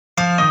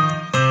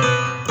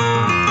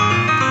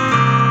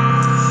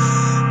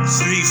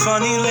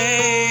funny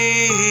ladies.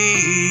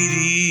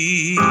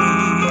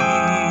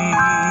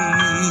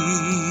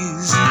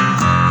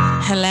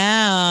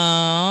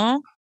 Hello.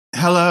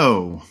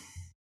 Hello.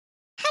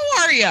 How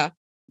are you?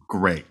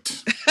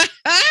 Great.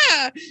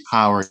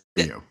 How are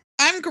you?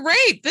 I'm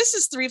great. This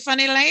is Three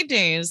Funny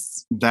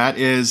Ladies. That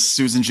is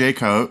Susan J.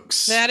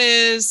 Cokes. That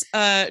is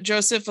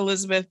Joseph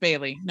Elizabeth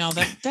Bailey. No,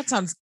 that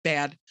sounds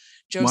bad.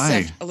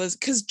 Joseph Elizabeth,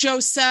 because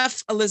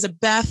Joseph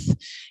Elizabeth,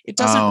 it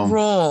doesn't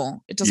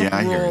roll. It doesn't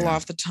roll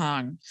off the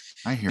tongue.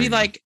 I hear Be you.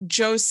 like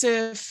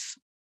Joseph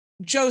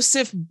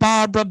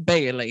Barbara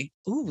Bailey.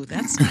 Ooh,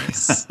 that's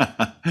nice.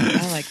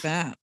 I like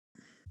that.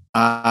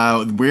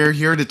 We're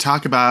here to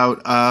talk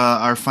about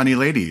our funny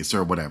ladies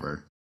or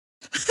whatever.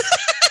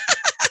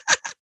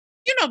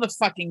 You know the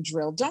fucking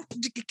drill.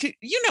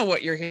 You know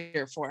what you're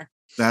here for.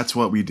 That's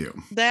what we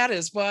do. That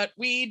is what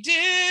we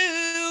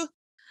do.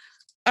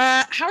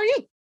 How are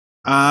you?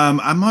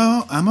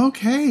 I'm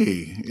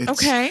okay.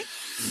 Okay.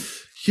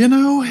 You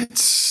know,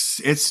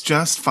 it's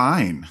just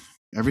fine.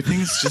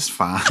 Everything's just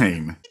fine.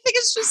 I think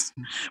it's just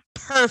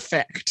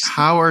perfect.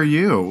 How are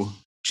you?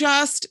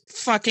 Just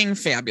fucking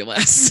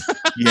fabulous.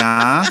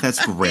 Yeah,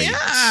 that's great.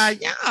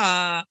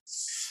 Yeah.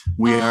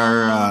 We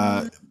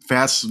are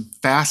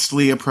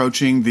fastly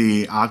approaching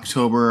the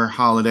October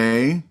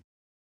holiday.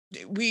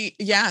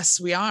 Yes,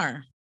 we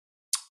are.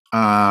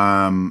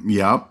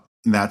 Yep.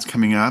 That's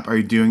coming up. Are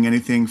you doing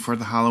anything for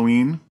the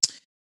Halloween?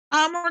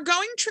 We're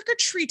going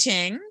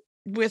trick-or-treating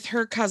with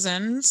her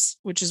cousins,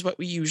 which is what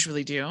we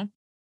usually do.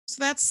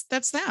 So that's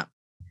that.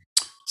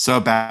 So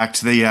back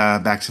to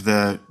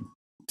the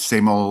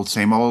same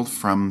old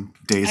from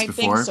days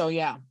before. I think so,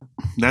 yeah.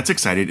 That's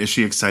exciting. Is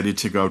she excited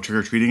to go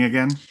trick-or-treating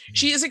again?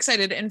 She is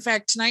excited. In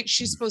fact, tonight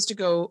she's supposed to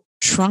go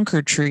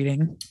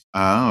trunk-or-treating.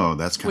 Oh,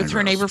 that's kind of with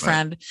her neighbor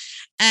friend.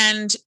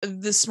 And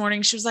this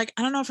morning she was like,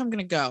 I don't know if I'm going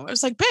to go. I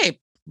was like, babe,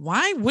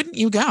 why wouldn't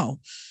you go?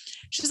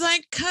 She's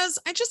like, because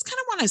I just kind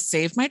of want to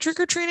save my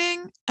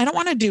trick-or-treating. I don't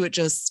want to do it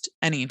just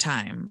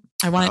anytime.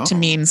 I want it to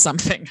mean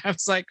something. I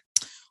was like,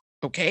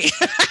 okay.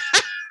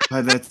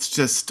 But that's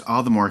just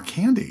all the more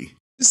candy.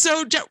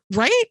 So,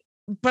 right?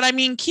 But I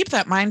mean, keep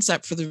that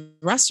mindset for the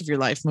rest of your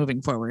life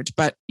moving forward.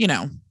 But, you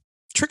know,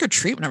 trick or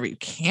treat whenever you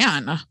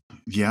can.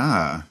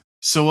 Yeah.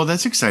 So, well,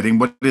 that's exciting.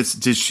 Has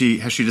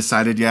she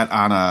decided yet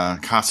on a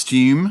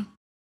costume?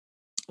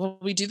 Well,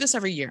 we do this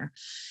every year.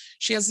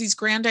 She has these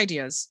grand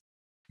ideas,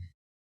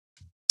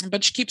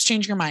 but she keeps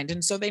changing her mind.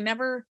 And so they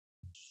never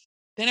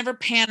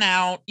pan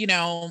out. You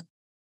know,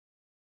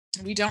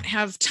 we don't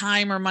have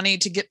time or money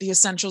to get the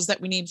essentials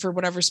that we need for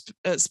whatever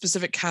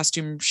specific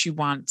costume she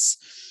wants.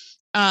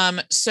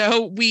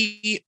 So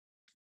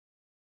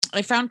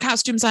I found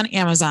costumes on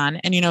Amazon,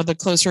 and you know, the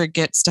closer it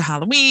gets to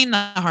Halloween, the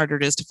harder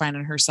it is to find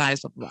in her size,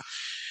 blah, blah, blah.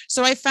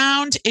 So I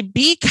found a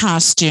bee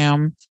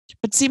costume,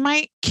 but see,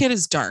 my kid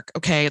is dark.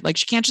 Okay. Like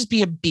she can't just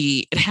be a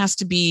bee. It has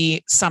to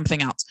be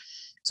something else.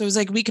 So it was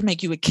like, we can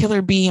make you a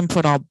killer bee and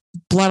put all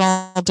blood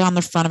all down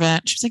the front of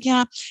it. She was like,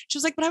 yeah. She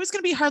was like, but I was going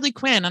to be Harley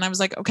Quinn. And I was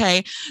like,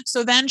 okay.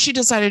 So then she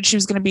decided she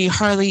was going to be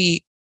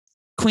Harley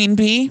Queen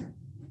Bee.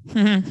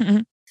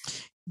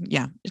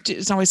 Yeah.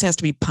 It always has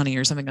to be punny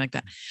or something like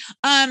that.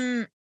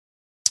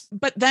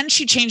 But then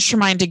she changed her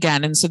mind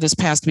again. And so this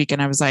past weekend,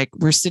 I was like,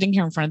 we're sitting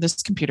here in front of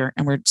this computer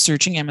and we're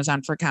searching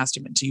Amazon for a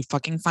costume until you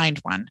fucking find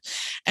one.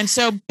 And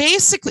so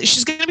basically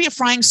she's going to be a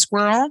flying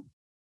squirrel.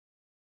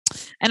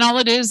 And all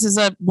it is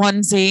a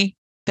onesie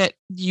that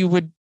you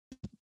would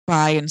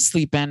buy and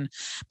sleep in.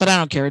 But I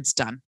don't care. It's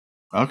done.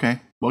 Okay.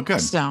 Well,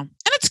 good. So, and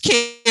it's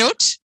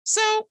cute.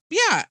 So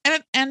yeah.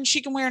 And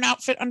she can wear an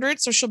outfit under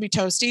it. So she'll be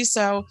toasty.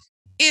 So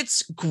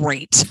it's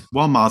great.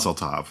 Well, mazel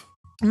tov.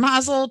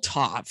 Mazel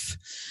tov.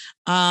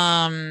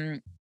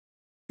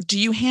 Do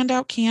you hand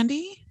out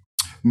candy?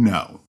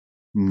 No.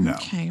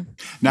 Okay.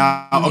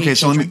 Now, okay.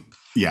 So let me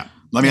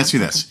ask you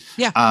this.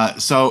 Yeah.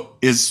 So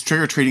is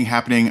trick-or-treating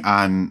happening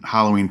on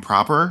Halloween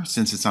proper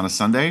since it's on a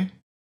Sunday?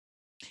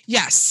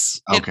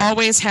 Yes. Okay. It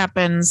always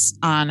happens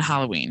on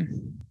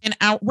Halloween. And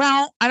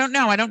well, I don't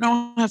know. I don't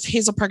know if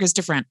Hazel Park is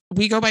different.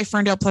 We go by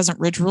Ferndale Pleasant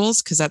Ridge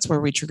rules because that's where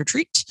we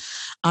trick-or-treat.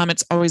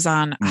 It's always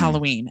on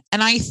Halloween.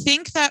 And I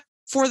think that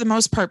for the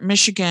most part,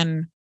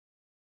 Michigan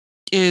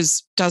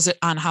does it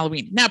on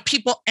Halloween. Now,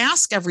 people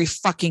ask every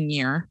fucking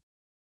year,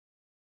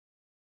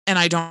 and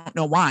I don't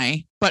know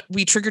why, but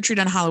we trick-or-treat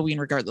on Halloween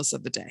regardless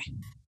of the day.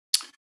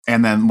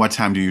 And then what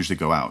time do you usually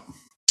go out?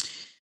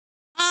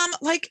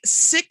 Like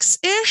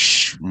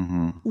 6-ish.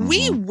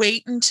 We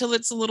wait until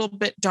it's a little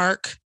bit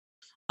dark.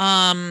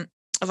 A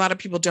lot of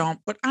people don't,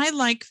 but I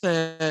like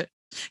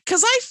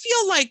because I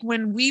feel like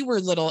when we were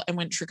little and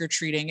went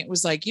trick-or-treating, it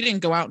was like you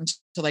didn't go out until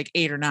like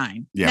 8 or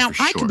 9. Yeah, now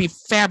for I sure. could be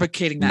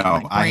fabricating that.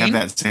 No, I have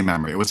that same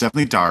memory. It was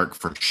definitely dark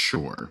for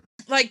sure.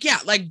 Like, yeah,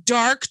 like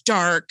dark,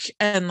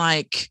 and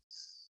like,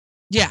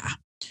 yeah.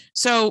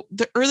 So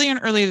the earlier and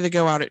earlier they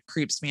go out, it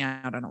creeps me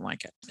out. I don't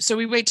like it. So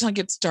we wait till it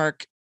gets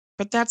dark,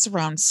 but that's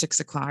around 6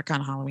 o'clock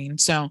on Halloween.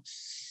 So,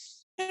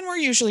 and we're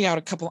usually out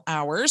a couple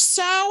hours.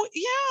 So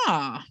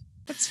yeah,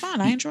 it's fun.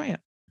 I enjoy it.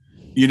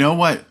 You know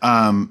what?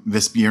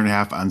 This year and a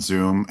half on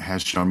Zoom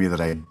has shown me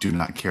that I do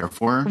not care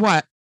for.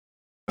 What?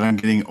 That I'm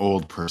getting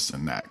old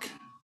person neck.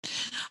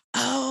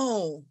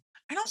 Oh,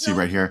 I don't See know.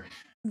 right here.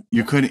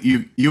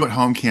 You at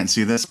home can't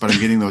see this, but I'm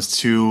getting those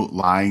two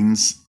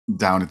lines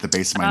down at the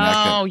base of my neck.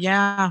 Oh,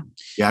 yeah.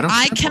 Yeah,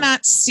 I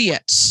cannot see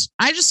it.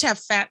 I just have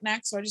fat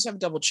neck, so I just have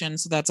double chin,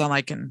 so that's all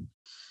I can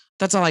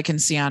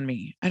see on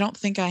me. I don't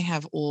think I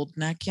have old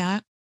neck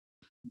yet.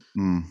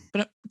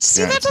 But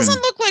see, that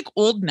doesn't look like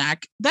old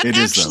neck. That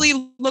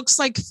actually looks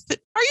like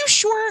are you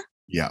sure?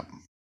 Yeah.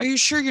 Are you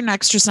sure your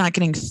neck's just not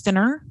getting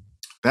thinner?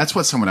 That's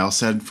what someone else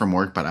said from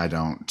work, but I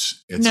don't.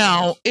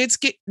 No, it's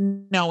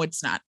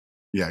not.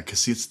 Yeah, because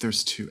see,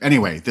 there's two.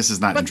 Anyway, this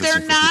is not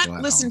interesting. But they're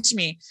not. Listen to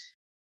me.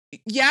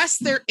 Yes,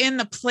 they're in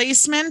the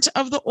placement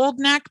of the old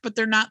neck, but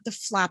they're not the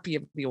floppy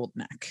of the old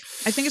neck.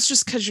 I think it's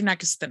just because your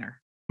neck is thinner.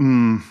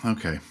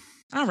 Okay.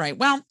 All right.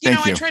 Well,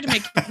 I tried to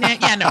make.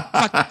 Yeah, no,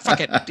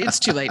 fuck it. It's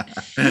too late.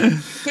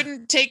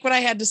 Couldn't take what I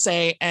had to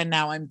say, and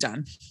now I'm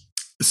done.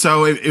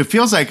 So it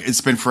feels like it's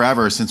been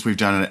forever since we've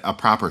done a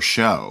proper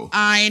show.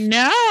 I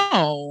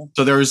know.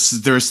 So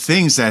there's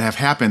things that have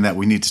happened that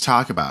we need to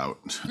talk about.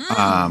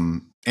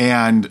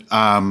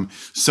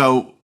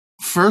 So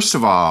first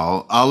of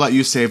all, I'll let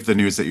you save the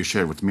news that you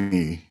shared with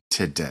me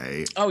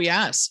today. Oh,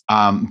 yes.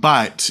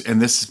 But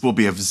this will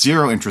be of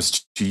zero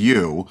interest to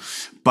you,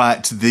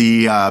 but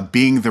the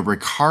Being the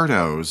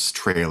Ricardos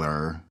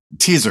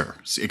teaser.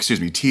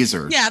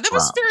 Yeah, that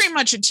was very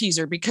much a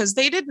teaser because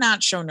they did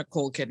not show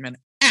Nicole Kidman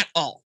at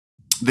all.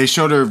 They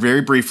showed her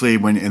very briefly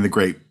when in the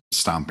grape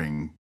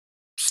stomping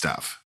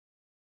stuff.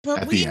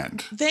 But at the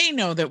end, they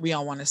know that we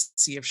all want to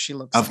see if she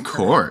looks. Of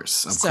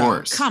course.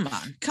 Come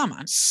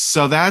on.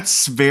 So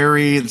it's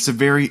a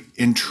very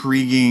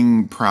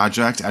intriguing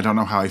project. I don't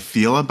know how I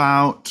feel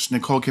about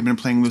Nicole Kidman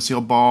playing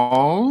Lucille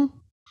Ball,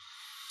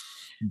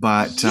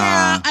 but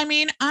yeah, I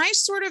mean, I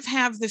sort of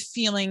have the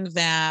feeling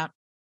that.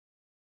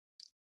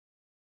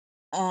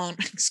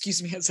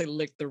 Excuse me as I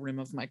lick the rim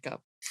of my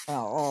cup.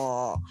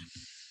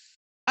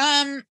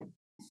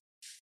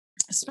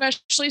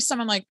 Especially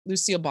someone like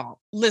Lucille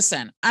Ball.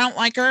 Listen, I don't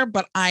like her,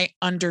 but I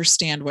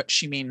understand what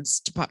she means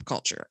to pop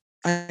culture.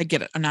 I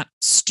get it. I'm not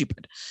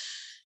stupid.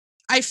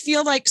 I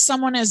feel like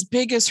someone as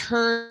big as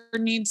her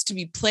needs to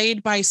be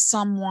played by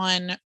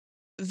someone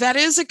that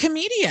is a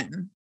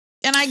comedian.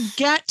 And I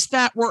get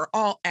that we're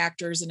all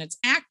actors and it's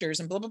actors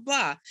and blah, blah,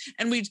 blah.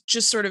 And we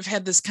just sort of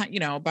had this kind,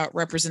 about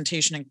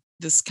representation and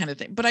this kind of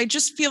thing. But I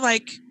just feel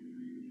like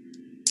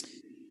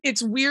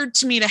it's weird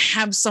to me to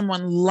have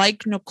someone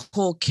like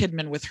Nicole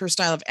Kidman with her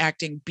style of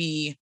acting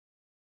be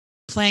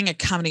playing a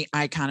comedy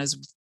icon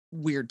is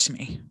weird to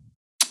me.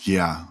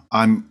 Yeah,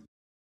 I'll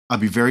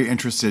be very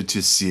interested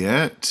to see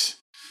it.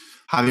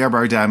 Javier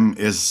Bardem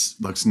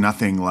looks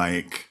nothing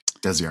like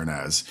Desi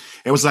Arnaz.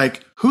 It was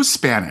like, who's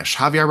Spanish?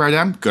 Javier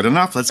Bardem? Good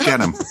enough. Let's get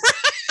him.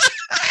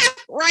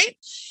 Right?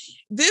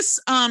 This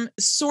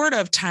sort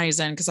of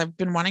ties in because I've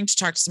been wanting to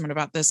talk to someone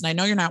about this, and I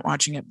know you're not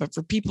watching it, but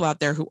for people out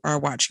there who are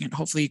watching it,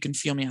 hopefully you can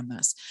feel me on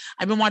this.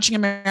 I've been watching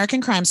American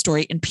Crime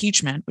Story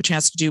Impeachment, which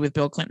has to do with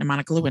Bill Clinton and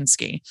Monica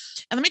Lewinsky.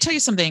 And let me tell you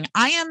something.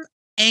 I am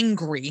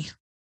angry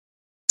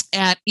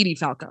at Edie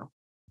Falco.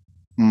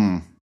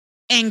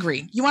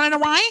 Angry. You want to know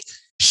why?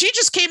 She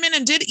just came in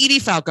and did Edie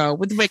Falco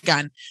with the wig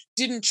on.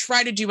 Didn't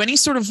try to do any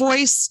sort of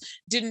voice.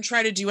 Didn't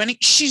try to do any.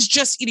 She's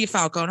just Edie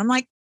Falco. And I'm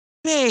like,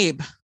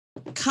 babe,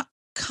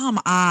 come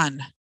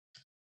on.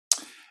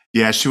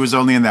 Yeah, she was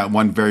only in that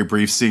one very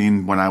brief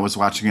scene when I was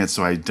watching it,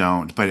 so I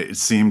don't. But it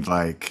seemed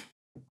like,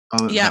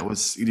 that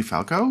was Edie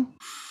Falco?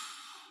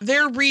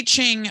 They're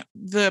reaching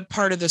the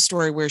part of the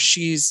story where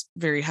she's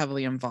very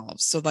heavily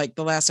involved. So like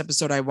the last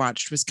episode I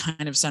watched was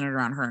kind of centered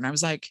around her. And I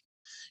was like,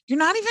 you're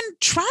not even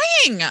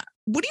trying.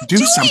 What are you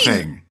doing?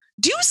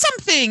 Do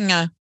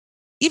something.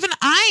 Even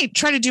I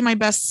try to do my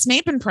best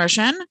Snape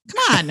impression.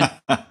 Come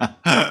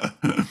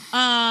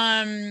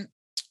on.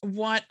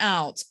 What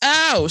else?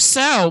 Oh,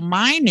 so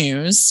my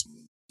news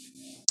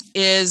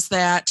is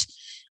that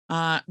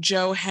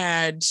Joe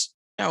had,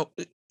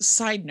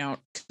 side note,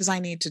 because I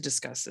need to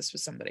discuss this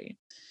with somebody.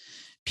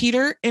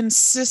 Peter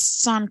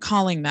insists on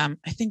calling them.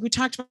 I think we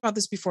talked about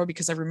this before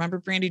because I remember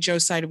Brandy Joe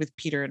sided with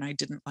Peter and I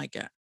didn't like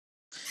it.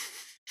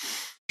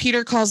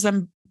 Peter calls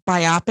them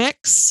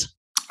biopics.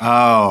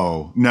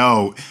 Oh,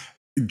 no.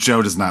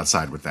 Joe does not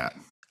side with that.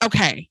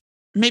 Okay.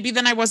 Maybe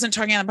then I wasn't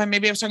talking about, but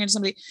maybe I was talking to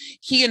somebody.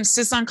 He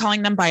insists on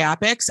calling them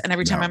biopics. And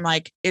every time I'm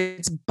like,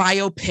 it's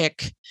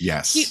biopic.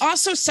 Yes. He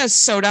also says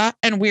soda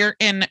and we're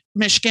in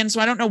Michigan.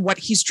 So I don't know what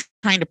he's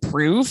trying to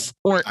prove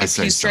or if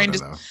he's trying to.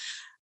 Though.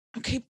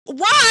 Okay.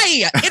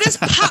 Why? It is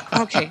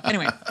pop. Okay.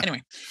 Anyway.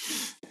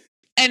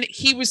 And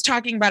he was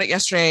talking about it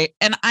yesterday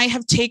and I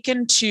have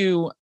taken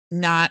to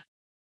not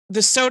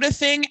the soda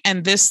thing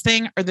and this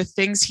thing are the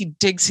things he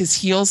digs his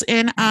heels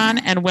in on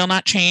and will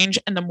not change.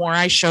 And the more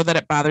I show that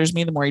it bothers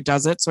me, the more he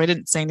does it. So I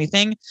didn't say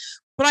anything,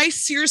 but I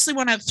seriously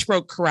want to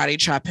throat karate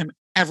chop him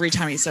every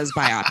time he says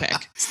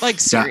biopic.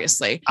 Like,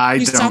 seriously,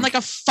 you sound like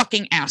a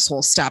fucking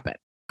asshole. Stop it.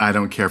 I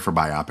don't care for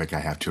biopic. I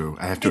have to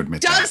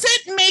admit that.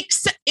 Doesn't make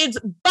sense. It's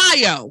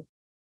bio.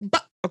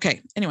 But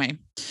okay, anyway.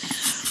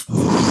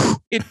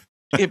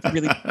 It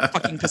really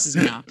fucking pisses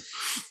me off.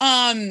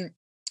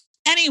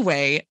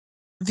 Anyway,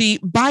 the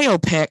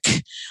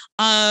biopic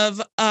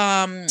of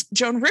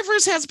Joan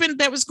Rivers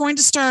that was going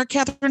to star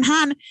Kathryn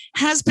Hahn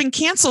has been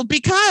canceled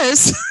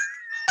because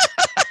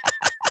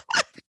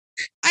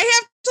I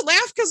have to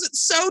laugh because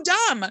it's so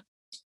dumb.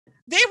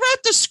 They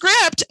wrote the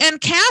script and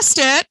cast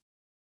it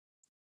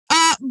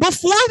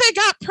before they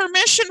got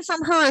permission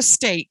from her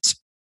estate.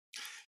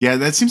 Yeah,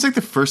 that seems like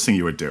the first thing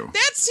you would do.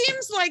 That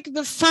seems like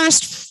the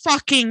first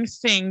fucking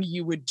thing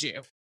you would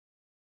do.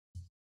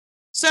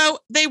 So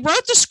they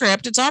wrote the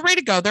script. It's all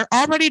ready to go. They're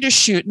all ready to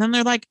shoot. And then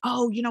they're like,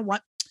 oh, you know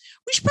what?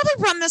 We should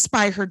probably run this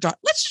by her daughter.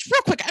 Let's just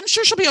real quick. I'm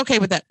sure she'll be okay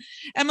with it.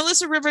 And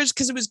Melissa Rivers,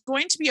 because it was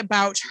going to be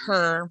about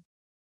her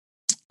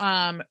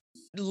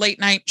late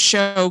night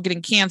show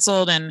getting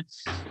canceled and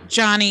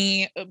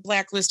Johnny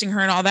blacklisting her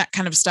and all that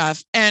kind of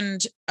stuff.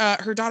 And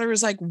her daughter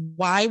was like,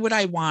 why would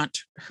I want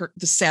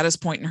the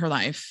saddest point in her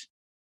life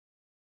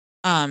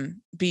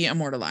be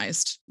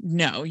immortalized?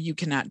 No, you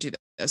cannot do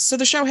this. So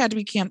the show had to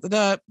be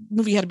the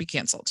movie had to be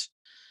canceled,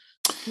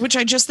 which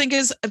I just think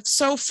is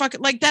so fucking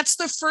like, that's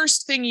the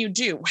first thing you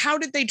do. How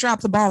did they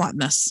drop the ball on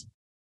this?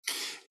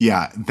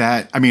 Yeah,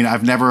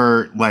 I've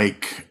never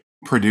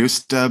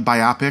produced a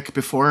biopic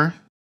before.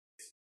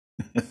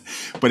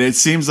 But it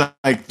seems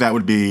like that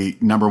would be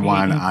number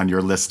one on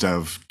your list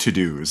of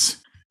to-dos.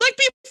 Like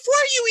before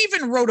you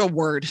even wrote a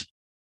word.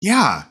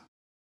 Yeah.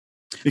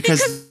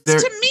 Because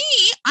to me,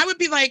 I would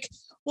be like,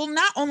 well,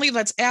 not only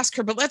let's ask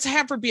her, but let's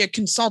have her be a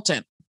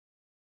consultant.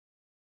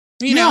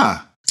 You know?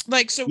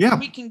 So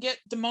we can get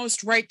the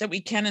most right that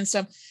we can and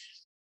stuff.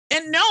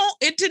 And no,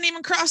 it didn't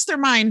even cross their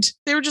mind.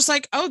 They were just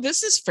like, oh,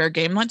 this is fair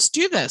game. Let's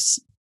do this.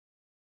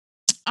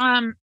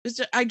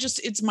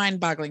 It's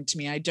mind-boggling to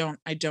me. I don't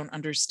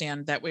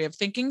understand that way of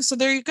thinking. So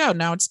there you go.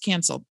 Now it's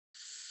canceled.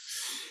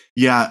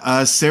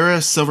 Yeah,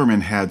 Sarah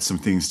Silverman had some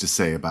things to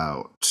say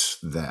about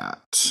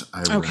that.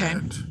 I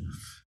read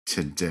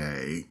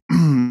today,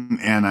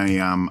 and I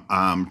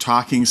am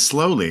talking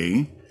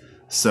slowly,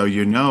 so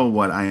you know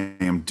what I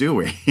am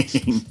doing.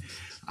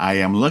 I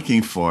am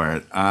looking for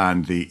it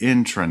on the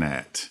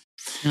intranet.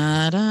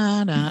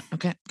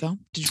 Okay, go.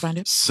 Did you find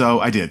it? So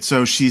I did.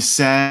 So she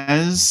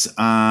says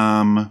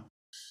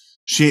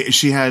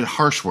she had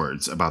harsh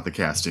words about the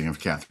casting of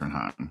Kathryn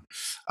Hahn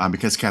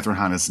because Kathryn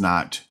Hahn is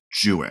not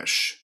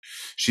Jewish.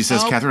 She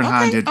says Kathryn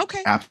Hahn did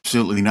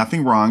absolutely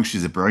nothing wrong.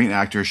 She's a brilliant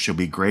actor. She'll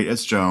be great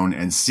as Joan.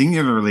 And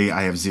singularly,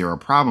 I have zero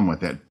problem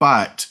with it.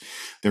 But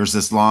there's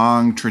this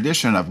long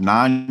tradition of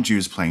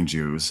non-Jews playing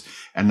Jews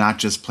and not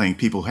just playing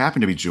people who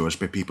happen to be Jewish,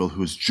 but people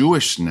whose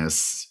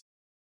Jewishness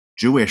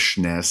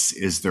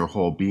is their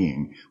whole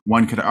being.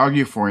 One could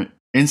argue, for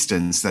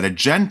instance, that a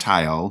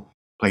Gentile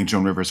playing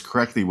Joan Rivers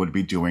correctly would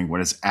be doing what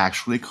is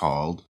actually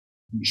called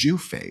Jew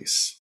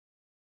face.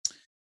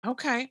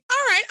 Okay.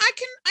 All right. I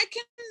can.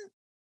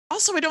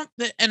 Also, I don't,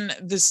 and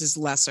this is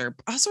lesser.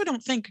 Also, I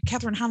don't think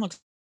Kathryn Hahn looks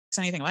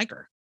anything like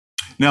her.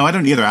 No, I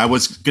don't either. I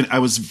was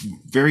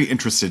very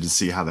interested to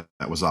see how that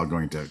was all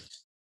going to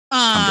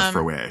come to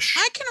fruition.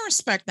 I can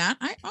respect that.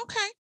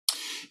 Okay.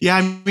 Yeah,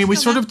 I mean, we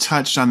sort of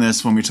touched on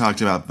this when we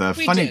talked about the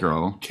Funny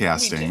Girl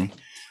casting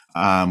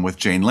with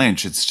Jane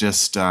Lynch. It's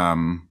just,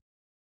 certainly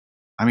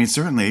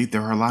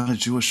there are a lot of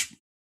Jewish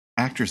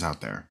actors out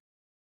there.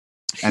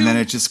 And then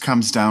it just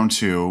comes down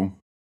to,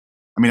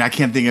 I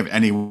can't think of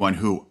anyone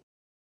who,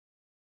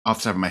 off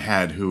the top of my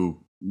head,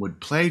 who would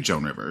play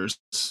Joan Rivers,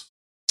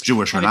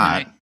 Jewish or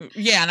not.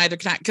 Yeah, neither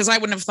can I, because I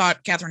wouldn't have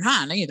thought Kathryn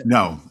Hahn either.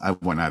 No, I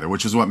wouldn't either,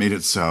 which is what made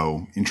it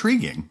so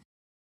intriguing.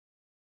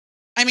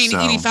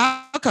 Edie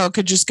Falco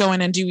could just go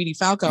in and do Edie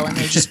Falco, and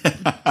they just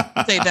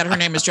say that her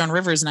name is Joan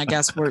Rivers, and I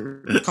guess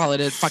we'll call it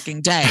a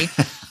fucking day.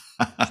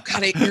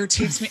 God, it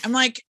irritates me. I'm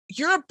like,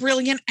 you're a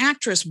brilliant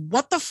actress.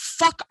 What the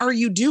fuck are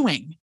you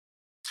doing?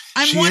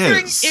 I'm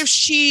wondering if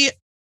she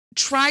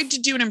tried to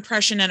do an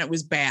impression and it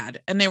was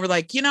bad, and they were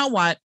like, you know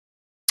what?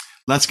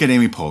 Let's get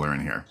Amy Poehler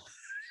in here.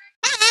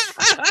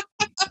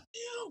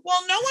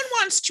 Well, no one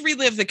wants to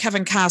relive the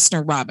Kevin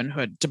Costner Robin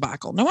Hood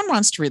debacle. No one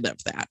wants to relive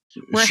that.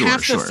 Where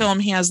half the film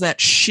he has that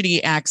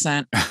shitty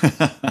accent,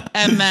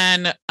 and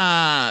then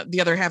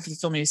the other half of the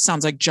film he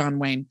sounds like John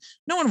Wayne.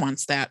 No one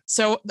wants that.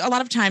 So a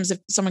lot of times, if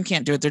someone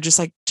can't do it, they're just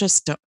like,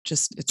 just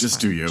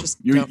do you.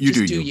 You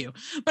do you.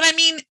 But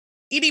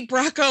Edie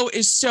Bracco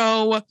is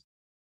so.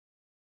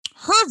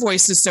 Her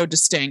voice is so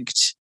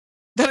distinct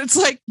that it's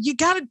like you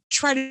got to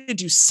try to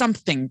do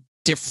something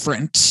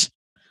different.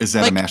 Is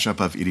that a mashup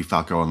of Edie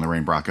Falco and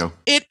Lorraine Bracco?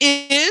 It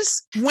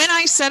is. When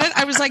I said it,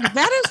 I was like,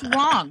 that is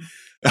wrong.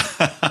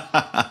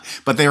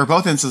 But they were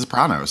both in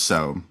Sopranos,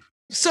 so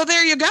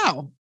there you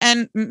go.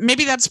 And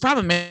maybe that's the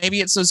problem. Maybe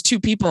it's those two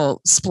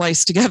people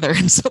spliced together,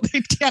 and so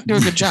they can't do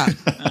a good job.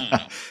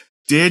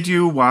 Did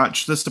you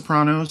watch The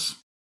Sopranos?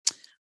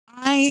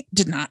 I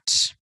did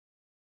not.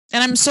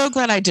 And I'm so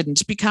glad I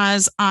didn't,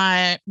 because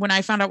when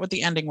I found out what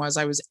the ending was,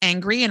 I was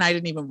angry and I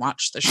didn't even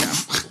watch the show.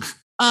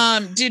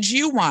 Did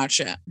you watch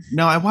it?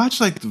 No, I watched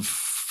the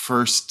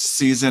first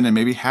season and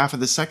maybe half of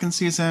the second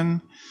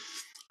season.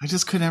 I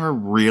just could never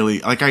really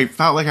like. I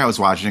felt like I was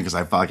watching it because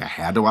I felt like I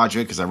had to watch it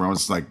because everyone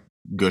was like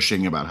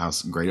gushing about how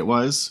great it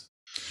was.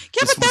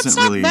 Yeah, Just but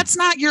that's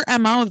not your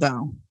MO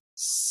though.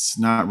 It's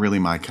not really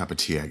my cup of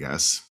tea, I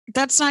guess.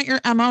 That's not your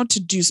MO to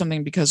do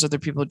something because other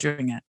people are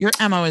doing it. Your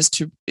MO is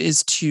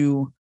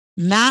to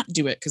not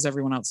do it because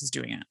everyone else is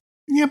doing it.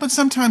 Yeah, but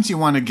sometimes you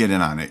want to get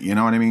in on it. You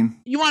know what I mean?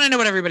 You want to know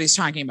what everybody's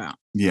talking about.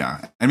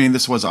 Yeah. I mean,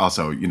 this was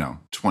also,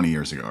 20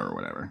 years ago or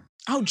whatever.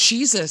 Oh,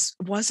 Jesus.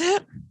 Was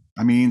it?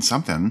 I mean,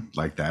 something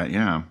like that.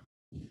 Yeah.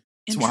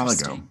 It's a while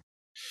ago.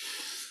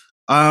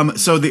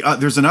 So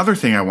there's another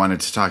thing I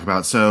wanted to talk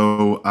about.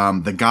 So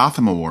the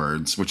Gotham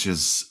Awards, which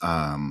is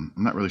I'm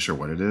not really sure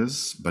what it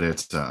is, but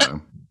it's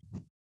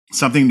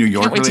something New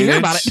York related. To hear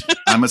about it.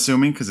 I'm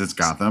assuming because it's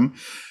Gotham.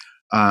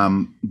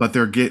 But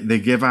they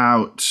give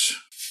out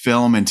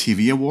film and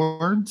TV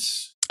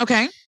awards.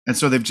 Okay. And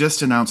so they've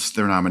just announced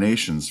their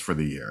nominations for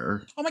the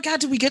year. Oh my God,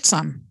 did we get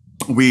some?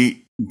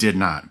 We did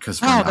not because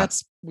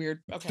that's weird.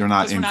 Okay, they're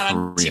not in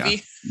Korea,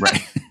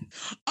 right?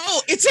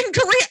 Oh, it's in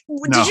Korea.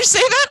 Did you say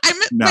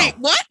that? No. Wait,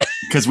 what?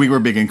 Because we were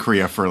big in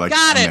Korea for like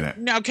a minute.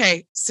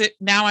 Okay, so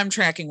now I'm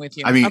tracking with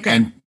you. I mean, okay.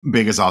 And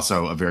big is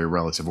also a very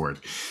relative word,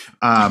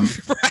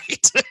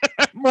 right?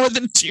 More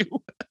than two.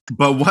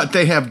 But what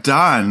they have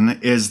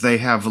done is they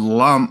have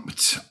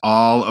lumped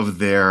all of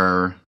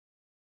their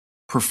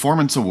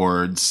performance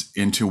awards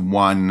into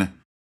one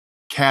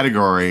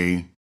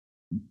category,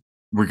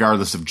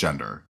 regardless of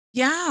gender.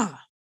 Yeah.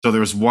 So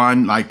there's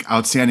one like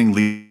outstanding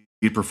lead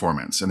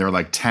performance, and there are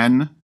like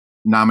 10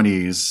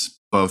 nominees,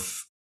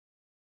 both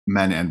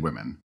men and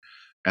women.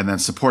 And then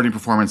supporting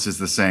performance is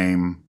the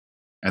same,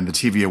 and the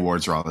TV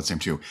awards are all the same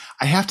too.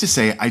 I have to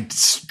say, I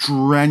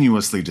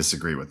strenuously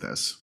disagree with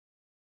this.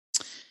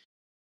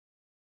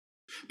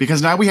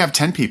 Because now we have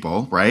 10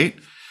 people, right?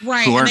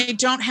 Right, and they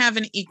don't have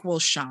an equal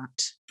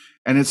shot.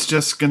 And it's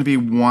just going to be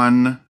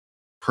one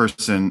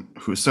person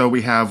so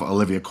we have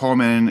Olivia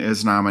Colman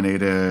is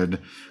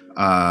nominated,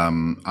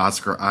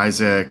 Oscar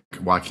Isaac,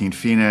 Joaquin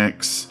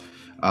Phoenix,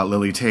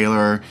 Lily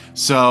Taylor.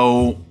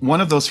 So one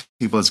of those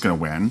people is going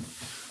to win.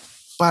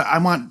 But I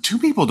want two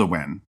people to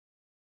win.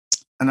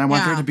 And I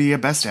want there to be a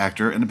best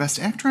actor and a best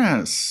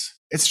actress.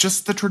 It's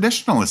just the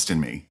traditionalist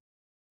in me.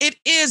 It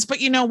is,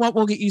 but you know what?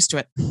 We'll get used to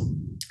it.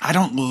 I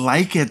don't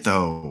like it,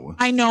 though.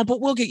 I know,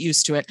 but we'll get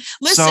used to it.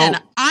 Listen,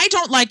 I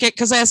don't like it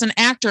because as an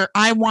actor,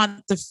 I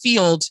want the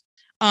field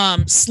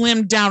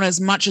slimmed down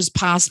as much as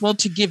possible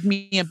to give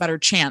me a better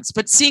chance.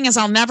 But seeing as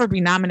I'll never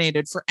be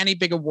nominated for any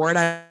big award,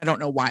 I don't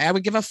know why I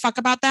would give a fuck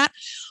about that.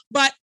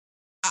 But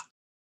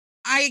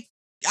I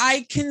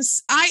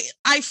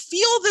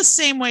feel the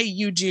same way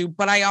you do,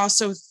 but I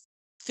also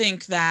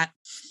think that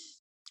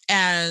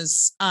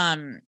as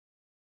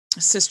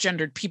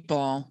cisgendered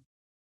people,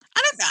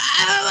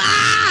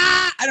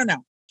 I don't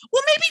know.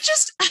 Well, maybe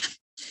just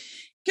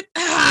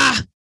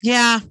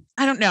yeah,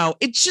 I don't know.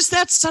 It's just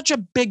that's such a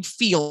big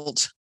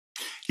field.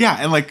 Yeah,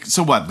 and like,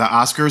 so what? The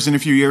Oscars in a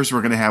few years,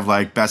 we're going to have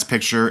like Best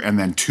Picture and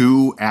then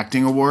 2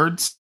 acting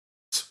awards.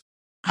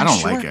 I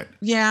don't like it.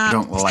 Yeah, I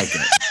don't like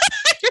it.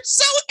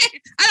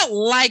 I don't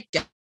like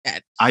it.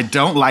 I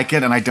don't like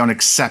it, and I don't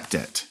accept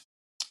it.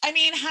 I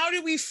mean, how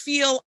do we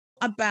feel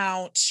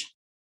about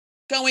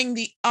going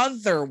the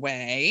other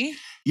way?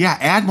 Yeah,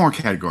 add more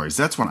categories.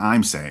 That's what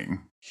I'm saying.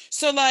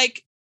 So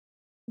like,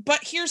 but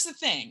here's the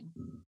thing.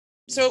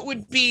 So it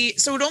would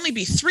only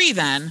be 3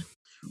 then,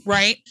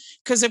 right?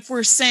 Because if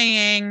we're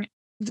saying,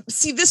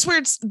 see,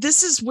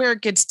 this is where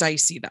it gets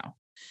dicey though.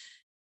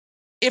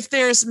 If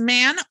there's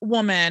man,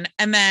 woman,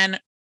 and then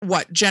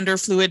what, gender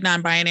fluid,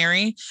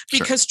 non-binary,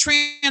 because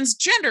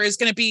transgender is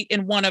going to be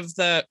in one of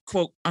the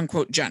quote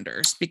unquote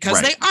genders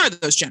because they are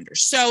those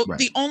genders. So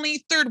the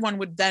only third one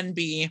would then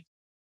be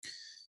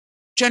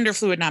gender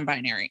fluid,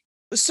 non-binary.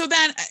 So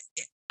then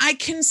I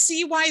can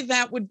see why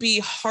that would be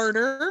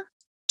harder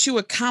to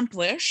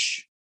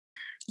accomplish.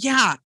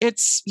 Yeah,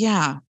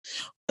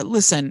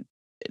 listen,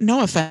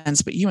 no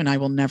offense, but you and I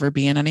will never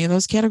be in any of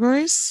those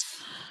categories.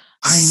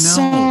 I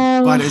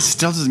know, but it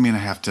still doesn't mean I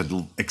have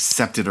to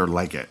accept it or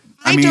like it.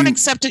 I don't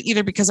accept it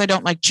either because I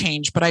don't like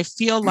change, but I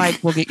feel like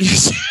we'll get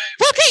used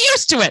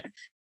to it.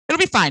 It'll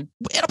be fine.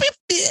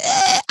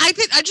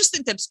 I just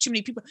think that's too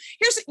many people.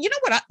 You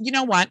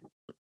know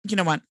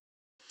what?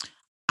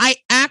 I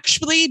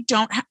actually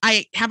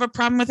I have a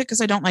problem with it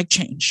because I don't like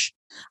change.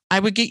 I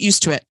would get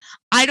used to it.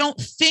 I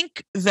don't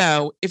think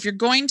though, if you're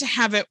going to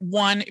have it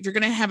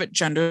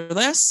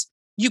genderless,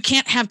 you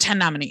can't have 10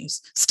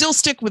 nominees. Still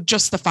stick with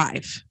just the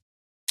 5.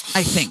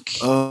 I think.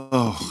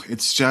 Oh,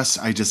 it's just,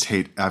 I just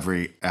hate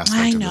every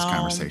aspect of this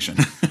conversation.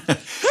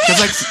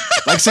 Because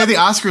like say the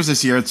Oscars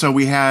this year. So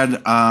we had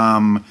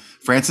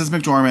Frances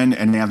McDormand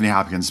and Anthony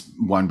Hopkins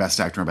won Best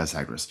Actor and Best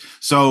Actress.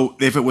 So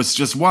if it was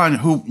just one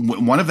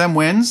of them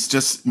wins,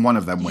 just one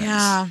of them wins.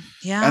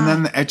 Yeah. And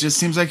then it just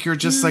seems like you're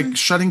just like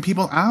shutting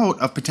people out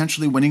of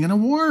potentially winning an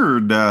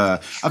award, a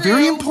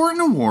very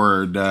important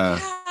award. Yeah,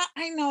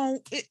 I know.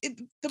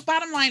 The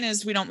bottom line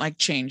is we don't like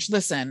change.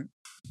 Listen.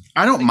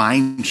 I don't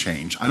mind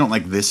change. I don't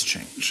like this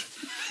change.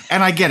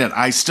 And I get it.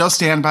 I still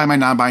stand by my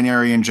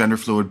non-binary and gender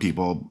fluid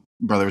people,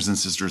 brothers and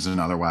sisters and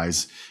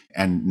otherwise,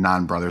 and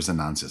non-brothers and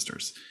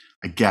non-sisters.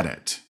 I get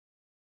it.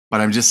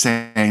 But I'm just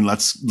saying,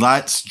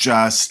 let's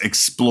just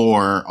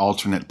explore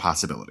alternate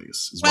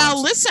possibilities.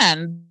 Well,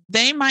 listen,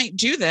 they might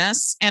do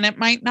this and it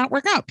might not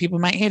work out. People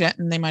might hate it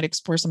and they might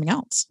explore something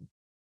else.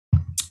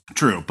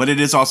 True, but it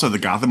is also the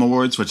Gotham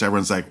Awards, which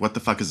everyone's like, "What the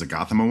fuck is a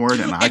Gotham Award?"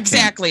 And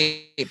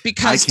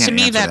because to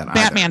me that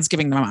Batman's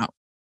giving them out.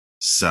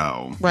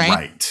 So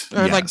right,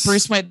 or yes. Like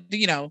Bruce Wayne,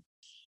 you know.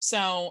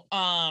 So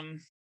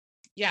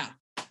yeah,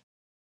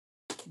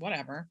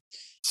 whatever.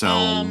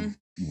 So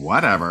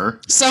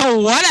whatever. So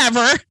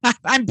whatever.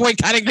 I'm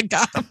boycotting the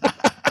Gotham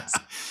Awards.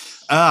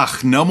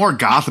 Ugh, no more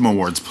Gotham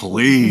Awards,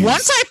 please.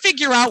 Once I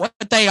figure out what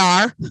they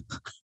are,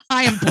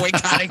 I am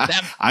boycotting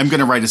them. I'm going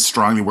to write a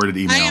strongly worded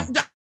email.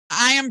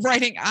 I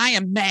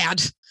am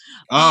mad.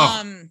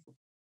 Oh.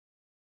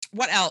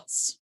 What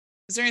else?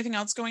 Is there anything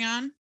else going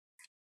on?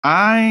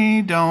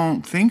 I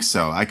don't think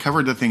so. I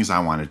covered the things I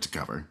wanted to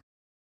cover.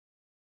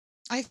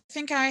 I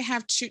think I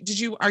have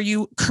to. Are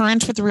you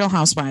current with the Real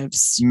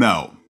Housewives?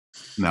 No.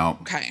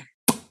 Okay.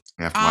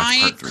 I have to watch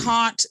part 3.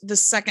 Caught the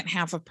second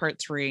half of part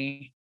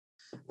 3.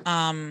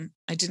 I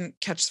didn't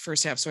catch the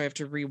first half, so I have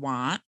to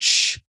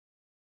rewatch.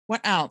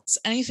 What else?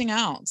 Anything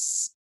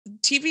else?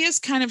 TV is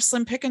kind of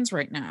slim pickings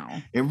right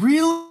now. It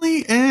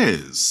really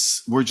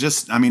is.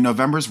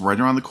 November's right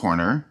around the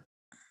corner,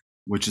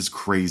 which is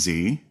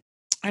crazy.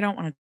 I don't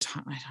want to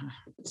talk.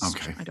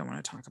 Okay. I don't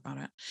want to talk about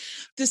it.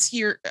 This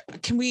year,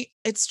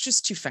 it's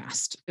just too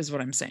fast, is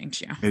what I'm saying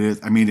to you. It is.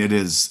 I mean, it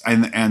is.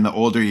 And the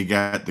older you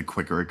get, the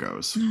quicker it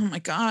goes. Oh my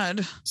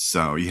God.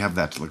 So you have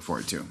that to look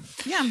forward to.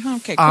 Yeah.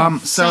 Okay. Cool.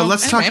 So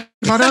let's talk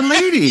about Our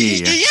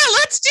Lady. Yeah,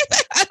 let's do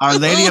that. Our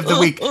Lady of the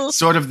Week,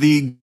 sort of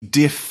the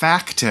de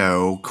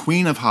facto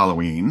queen of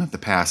Halloween the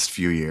past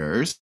few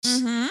years,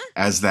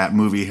 as that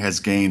movie has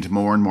gained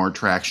more and more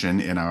traction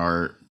in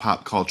our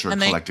pop culture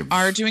collective. They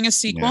are doing a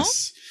sequel?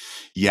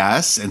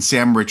 Yes. And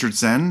Sam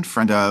Richardson,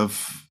 friend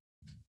of,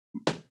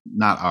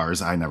 not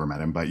ours, I never met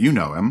him, but you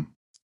know him.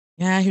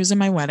 Yeah, he was in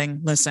my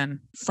wedding.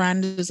 Listen,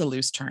 friend is a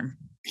loose term.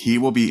 He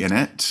will be in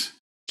it.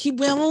 He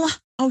will?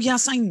 Oh,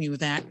 yes, I knew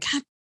that.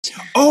 God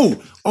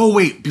damn. Oh,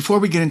 wait, before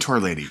we get into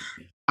Our Lady,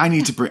 I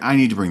need to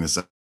bring this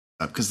up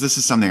because this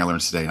is something I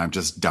learned today and I'm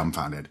just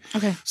dumbfounded.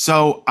 Okay.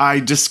 So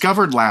I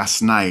discovered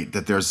last night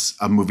that there's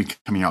a movie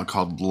coming out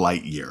called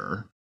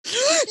Lightyear.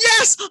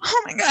 Yes!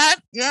 Oh my God!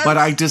 Yes. But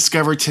I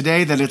discovered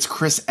today that it's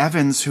Chris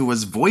Evans who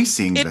was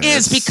voicing this. It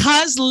is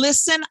because,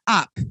 listen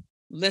up.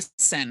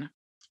 Listen.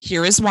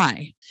 Here is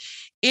why.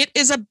 It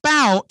is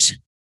about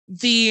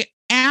the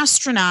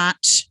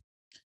astronaut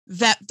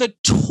that the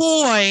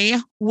toy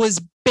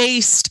was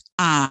based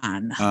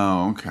on.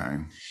 Oh, okay.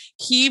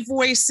 He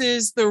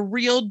voices the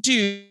real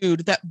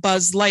dude that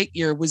Buzz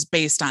Lightyear was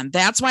based on.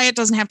 That's why it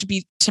doesn't have to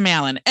be Tim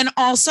Allen. And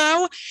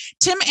also,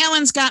 Tim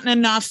Allen's gotten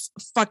enough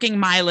fucking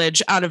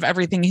mileage out of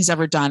everything he's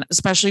ever done,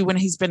 especially when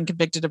he's been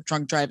convicted of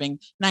drunk driving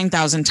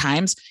 9,000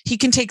 times. He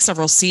can take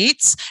several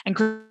seats. And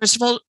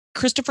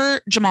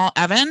Christopher Jamal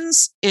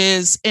Evans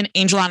is an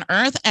angel on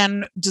earth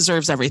and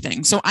deserves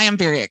everything. So I am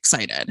very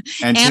excited.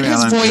 And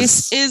his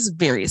voice is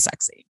very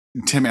sexy.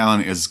 Tim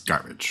Allen is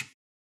garbage.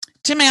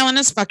 Tim Allen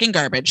is fucking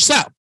garbage.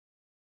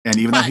 And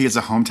even though he is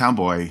a hometown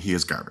boy, he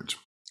is garbage.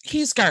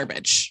 He's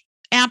garbage.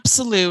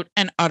 Absolute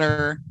and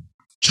utter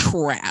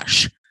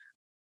trash.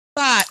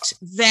 But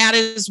that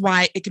is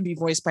why it can be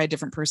voiced by a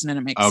different person and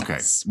it makes sense.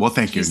 Okay. Well,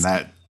 thank you.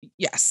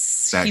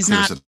 Yes. He's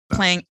not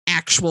playing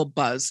actual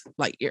Buzz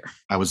Lightyear.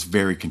 I was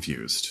very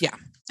confused. Yeah.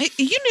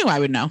 You knew I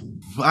would know.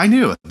 I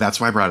knew. That's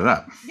why I brought it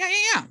up.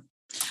 Yeah.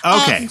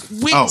 Okay.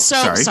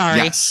 Sorry.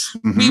 Yes.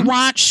 We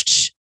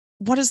watched...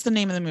 What is the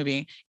name of the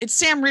movie? It's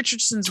Sam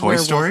Richardson's Toy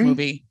Story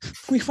movie.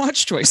 We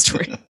watched Toy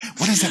Story.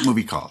 What is that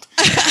movie called?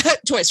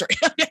 Toy Story.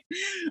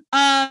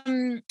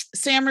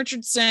 Sam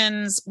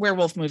Richardson's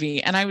werewolf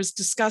movie. And I was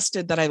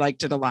disgusted that I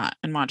liked it a lot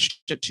and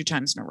watched it 2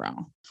 times in a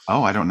row.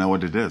 Oh, I don't know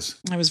what it is.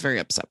 I was very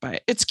upset by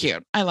it. It's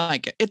cute. I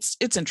like it. It's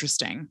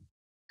interesting.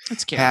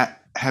 It's cute.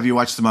 Have you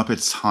watched The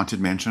Muppets Haunted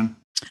Mansion?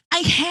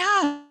 I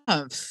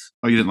have.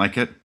 Oh, you didn't like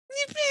it?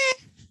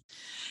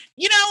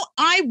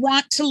 I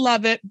want to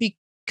love it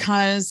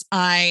because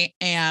I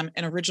am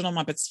an original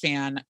Muppets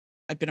fan.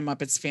 I've been a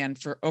Muppets fan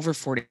for over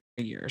 40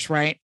 years,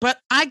 right? But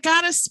I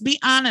gotta be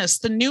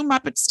honest, the new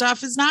Muppet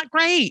stuff is not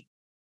great.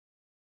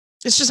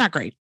 It's just not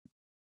great.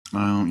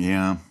 Oh,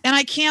 yeah. And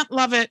I can't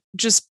love it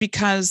just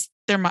because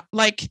they're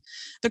like,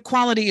 the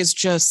quality is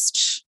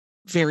just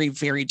very,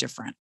 very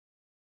different.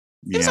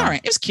 It was all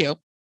right. It was cute.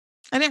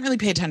 I didn't really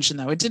pay attention,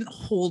 though. It didn't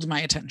hold my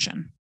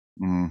attention.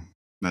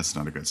 That's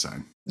not a good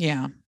sign.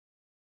 Yeah.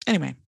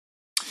 Anyway.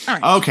 All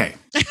right. Okay.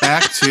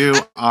 Back to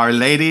Our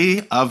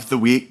Lady of the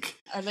Week.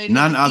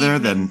 None other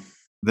than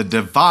the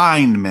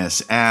divine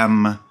Miss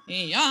M.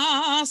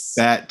 Yes.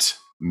 Bette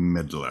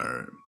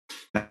Midler.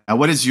 Now,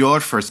 what is your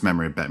first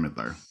memory of Bette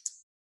Midler?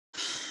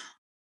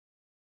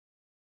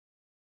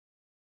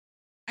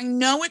 I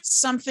know it's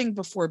something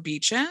before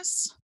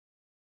Beaches,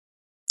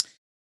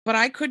 but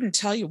I couldn't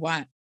tell you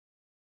what.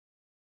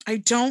 I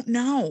don't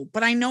know,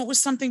 but I know it was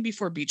something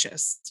before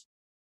Beaches.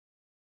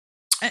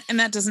 And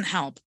that doesn't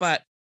help,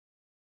 but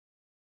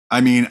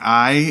I mean,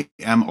 I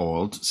am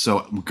old,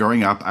 so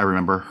growing up, I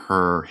remember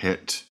her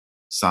hit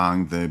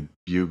song, the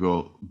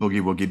Bugle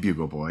Boogie Woogie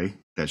Bugle Boy,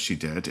 that she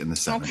did in the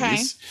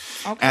 70s.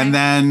 Okay. And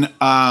then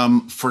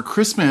for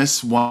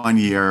Christmas one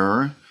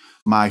year,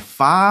 my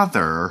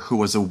father, who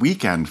was a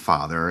weekend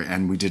father,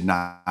 and we did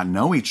not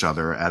know each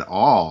other at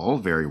all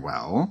very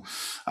well,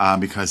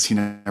 because he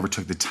never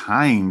took the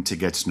time to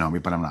get to know me,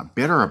 but I'm not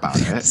bitter about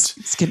it.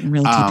 It's getting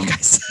real deep, you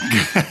guys.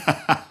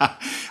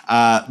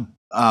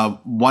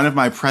 One of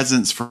my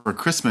presents for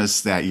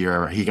Christmas that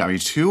year, he got me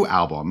 2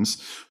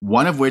 albums,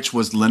 one of which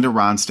was Linda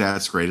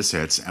Ronstadt's Greatest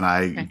Hits, and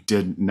I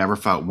never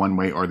felt one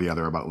way or the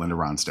other about Linda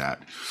Ronstadt.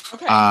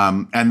 Okay.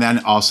 And then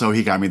also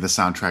he got me the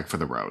soundtrack for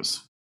The Rose,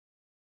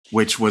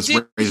 which was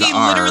rated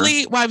R.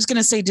 Literally, well, I was going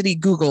to say, did he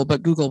Google?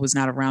 But Google was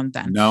not around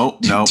then. No,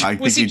 I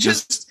think he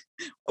just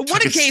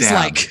what a case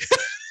like.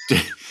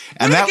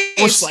 And that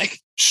was like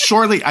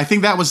shortly, I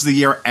think that was the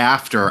year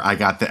after I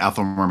got the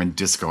Ethel Merman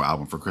Disco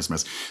album for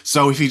Christmas.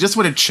 So if he just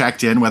would have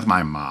checked in with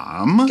my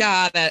mom.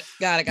 Got it.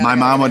 My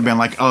mom would have been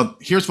like, oh,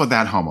 here's what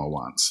that homo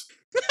wants.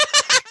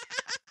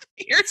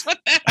 Here's what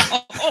that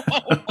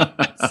homo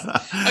wants.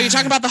 Oh, you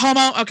talking about the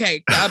homo?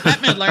 Okay. Bette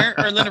Midler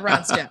or Linda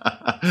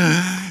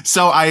Ronstadt.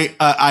 So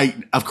I,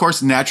 of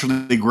course,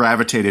 naturally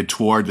gravitated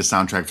toward the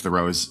soundtrack for The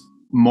Rose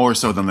more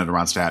so than Linda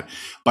Ronstadt,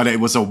 but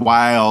it was a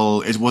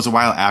while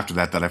after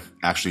that I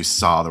actually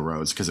saw The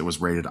Rose because it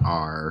was rated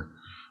R.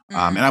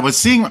 And I was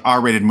seeing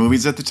R-rated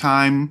movies at the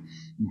time,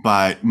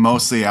 but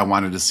mostly I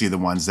wanted to see the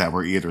ones that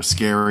were either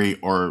scary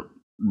or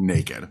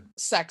naked.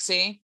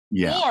 Sexy.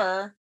 Yeah.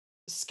 Or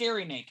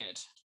scary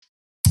naked.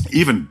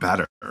 Even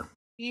better.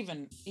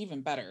 Even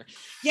better.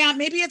 Yeah,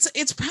 maybe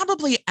it's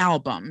probably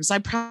albums. I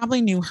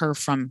probably knew her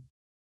from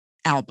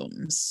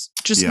albums.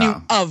 Just knew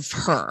of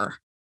her.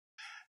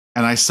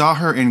 And I saw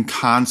her in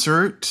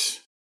concert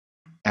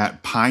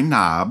at Pine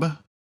Knob.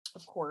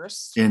 Of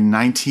course. In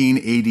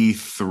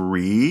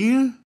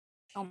 1983.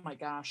 Oh my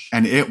gosh.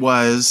 And it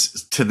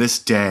was, to this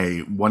day,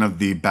 one of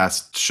the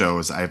best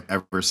shows I've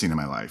ever seen in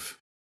my life.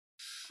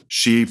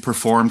 She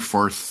performed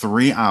for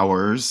 3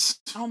 hours.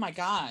 Oh my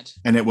God.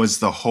 And it was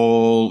the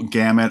whole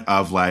gamut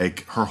of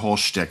like, her whole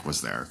shtick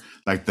was there.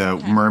 Like the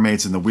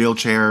mermaids in the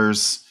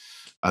wheelchairs,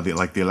 the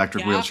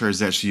electric wheelchairs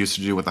that she used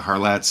to do with the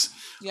Harlettes.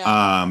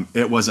 Yeah.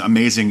 It was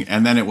amazing.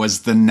 And then it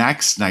was the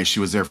next night, she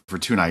was there for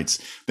 2 nights.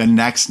 The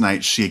next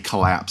night she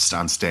collapsed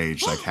on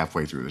stage like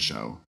halfway through the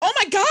show. Oh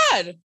my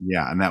God.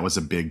 Yeah. And that was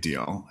a big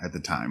deal at the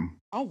time.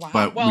 Oh, wow.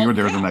 But we were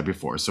there the night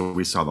before, so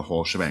we saw the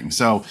whole shebang.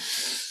 So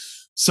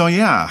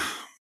yeah.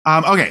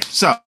 Okay.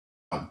 So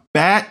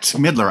Bette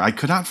Midler, I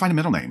could not find a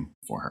middle name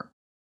for her.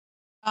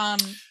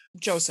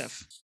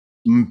 Joseph.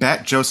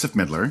 Bette Joseph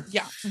Midler.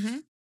 Yeah.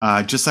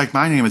 Mm-hmm. Just like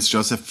my name is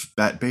Joseph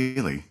Bette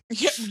Bailey.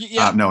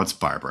 Yeah. No, it's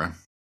Barbara.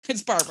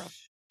 It's Barbara.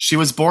 She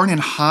was born in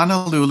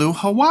Honolulu,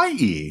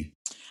 Hawaii.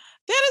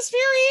 That is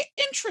very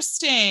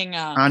interesting.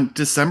 On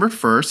December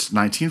 1st,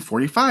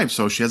 1945.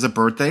 So she has a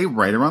birthday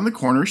right around the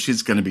corner.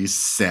 She's going to be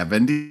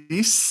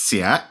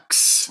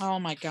 76. Oh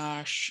my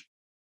gosh.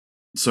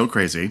 So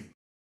crazy.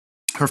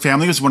 Her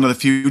family was one of the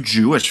few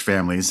Jewish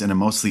families in a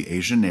mostly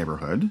Asian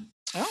neighborhood.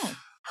 Oh.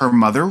 Her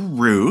mother,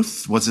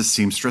 Ruth, was a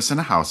seamstress and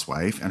a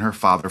housewife, and her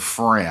father,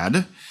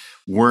 Fred,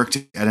 worked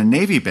at a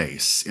Navy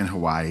base in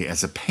Hawaii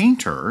as a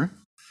painter,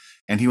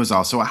 and he was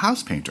also a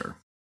house painter.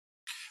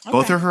 Okay.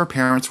 Both of her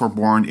parents were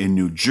born in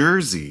New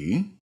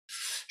Jersey.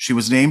 She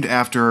was named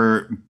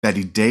after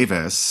Betty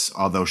Davis,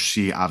 although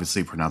she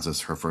obviously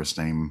pronounces her first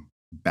name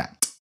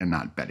Bet and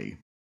not Betty.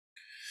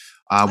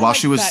 While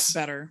she was Bet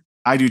better.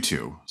 I do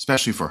too,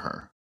 especially for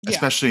her. Yeah.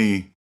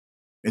 Especially,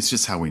 it's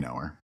just how we know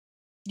her.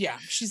 Yeah,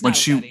 she's not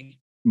Betty.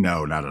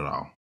 No, not at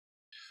all.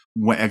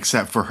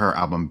 Except for her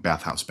album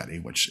Bathhouse Betty,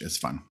 which is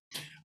fun.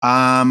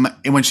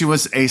 And when she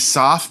was a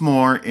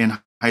sophomore in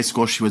high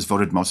school, she was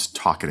voted most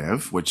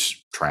talkative,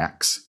 which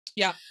tracks.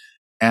 Yeah.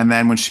 And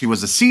then when she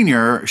was a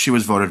senior, she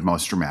was voted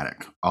most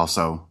dramatic.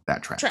 Also,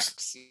 that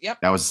tracks.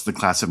 Yep. That was the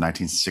class of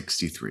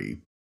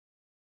 1963.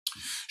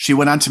 She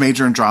went on to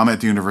major in drama at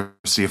the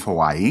University of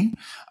Hawaii,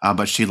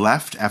 but she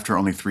left after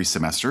only 3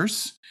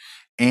 semesters.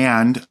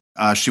 And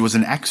she was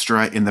an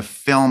extra in the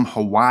film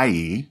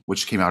Hawaii,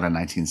 which came out in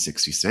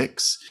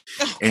 1966.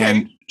 Okay.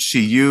 And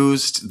she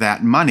used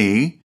that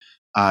money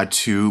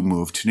to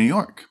move to New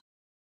York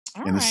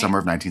in the summer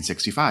of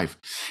 1965.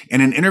 In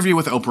an interview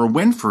with Oprah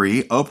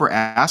Winfrey, Oprah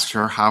asked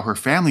her how her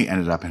family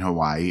ended up in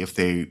Hawaii if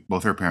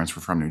both her parents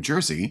were from New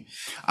Jersey.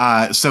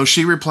 So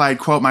she replied,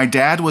 quote, "My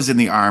dad was in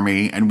the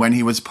Army, and when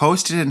he was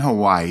posted in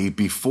Hawaii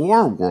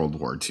before World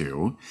War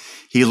II,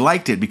 he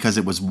liked it because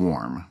it was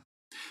warm.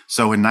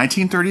 So in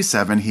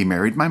 1937, he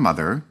married my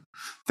mother,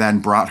 then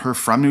brought her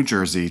from New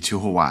Jersey to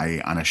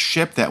Hawaii on a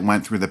ship that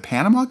went through the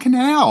Panama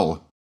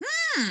Canal.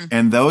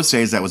 In those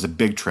days, that was a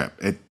big trip.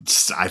 It,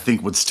 I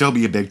think, would still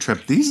be a big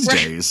trip these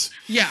days.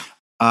 Yeah.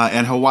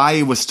 And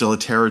Hawaii was still a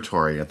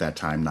territory at that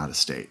time, not a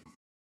state.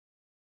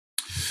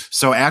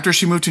 So after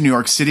she moved to New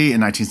York City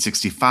in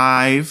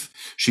 1965,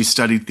 She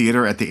studied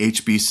theater at the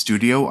HB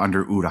Studio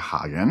under Uta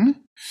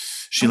Hagen.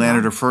 She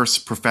landed her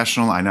first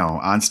professional,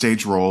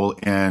 onstage role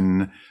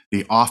in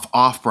the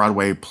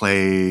off-Broadway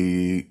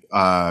play,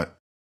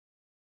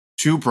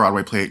 two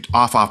off-Broadway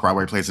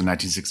plays in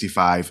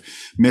 1965,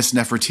 Miss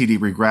Nefertiti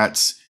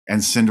Regrets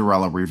and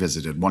Cinderella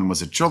Revisited. One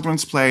was a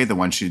children's play, the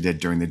one she did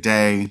during the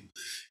day,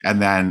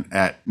 and then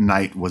at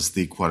night was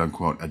the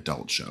quote-unquote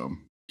adult show.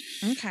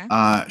 Okay.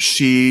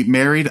 She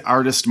married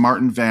artist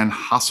Martin van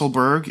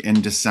Hasselberg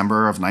in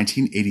December of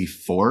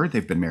 1984.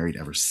 They've been married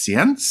ever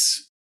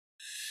since.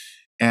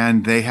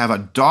 And they have a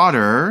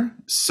daughter,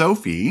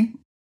 Sophie,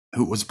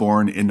 who was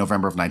born in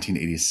November of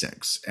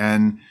 1986.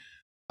 And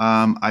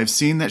I've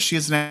seen that she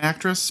is an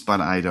actress, but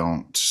I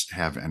don't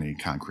have any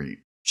concrete.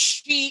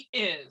 She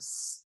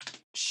is.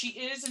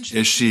 And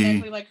she's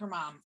exactly like her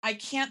mom. I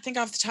can't think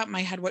off the top of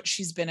my head what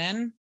she's been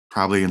in.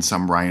 Probably in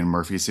some Ryan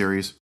Murphy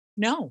series.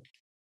 No.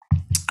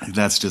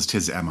 That's just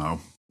his MO.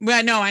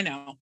 Well, I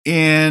know.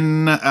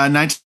 In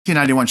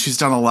 1991, she's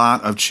done a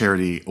lot of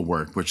charity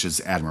work, which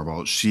is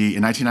admirable.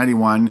 In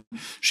 1991,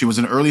 she was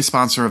an early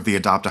sponsor of the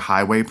Adopt a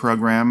Highway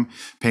program,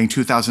 paying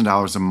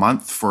 $2,000 a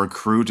month for a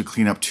crew to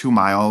clean up 2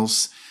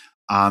 miles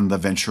on the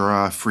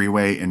Ventura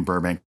Freeway in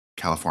Burbank,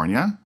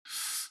 California.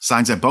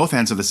 Signs at both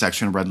ends of the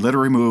section read "Litter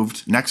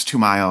removed, next 2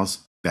 miles,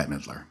 Bette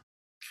Midler."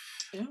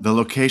 Yeah. The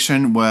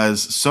location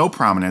was so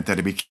prominent that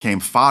it became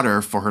fodder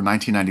for her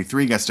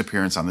 1993 guest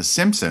appearance on The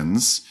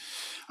Simpsons,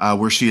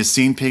 where she is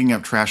seen picking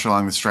up trash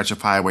along the stretch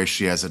of highway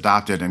she has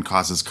adopted and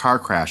causes car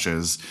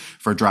crashes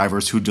for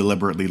drivers who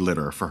deliberately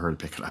litter for her to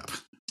pick it up.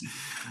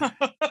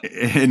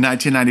 In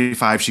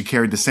 1995, she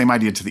carried the same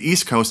idea to the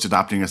East Coast,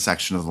 adopting a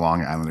section of the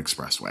Long Island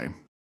Expressway.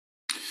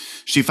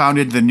 She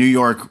founded the New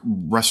York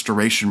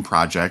Restoration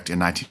Project in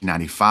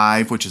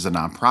 1995, which is a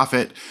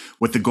nonprofit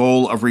with the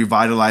goal of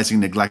revitalizing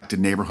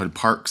neglected neighborhood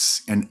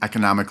parks in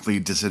economically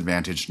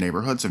disadvantaged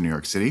neighborhoods of New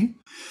York City.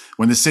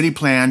 When the city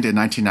planned in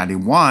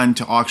 1991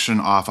 to auction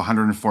off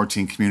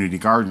 114 community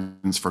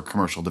gardens for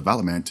commercial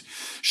development,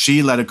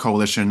 she led a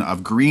coalition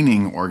of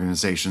greening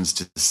organizations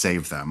to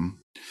save them.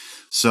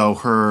 So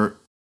her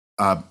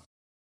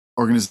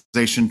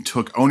organization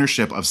took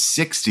ownership of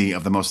 60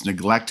 of the most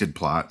neglected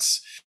plots.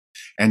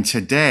 And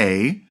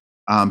today,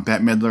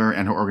 Bette Midler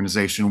and her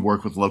organization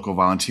work with local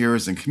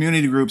volunteers and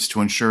community groups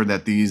to ensure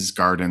that these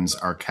gardens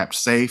are kept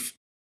safe,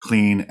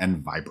 clean, and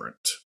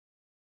vibrant.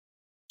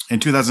 In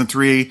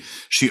 2003,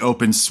 she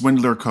opened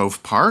Swindler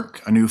Cove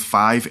Park, a new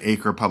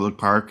 5-acre public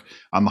park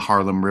on the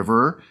Harlem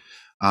River,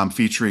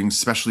 featuring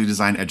specially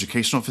designed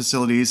educational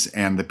facilities,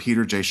 and the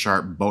Peter J.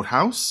 Sharp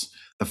Boathouse,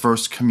 the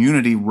first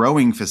community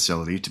rowing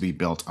facility to be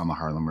built on the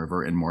Harlem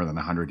River in more than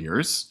 100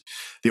 years.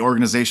 The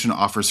organization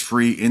offers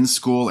free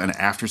in-school and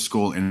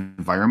after-school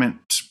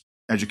environment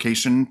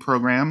education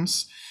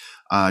programs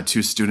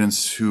to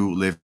students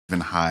who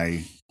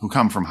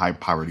come from high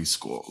poverty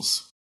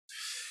schools.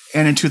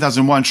 And in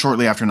 2001,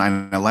 shortly after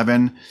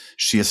 9/11,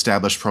 she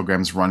established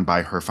programs run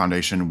by her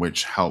foundation,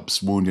 which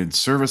helps wounded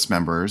service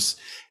members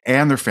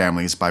and their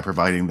families by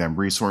providing them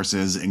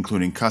resources,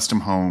 including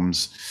custom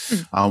homes.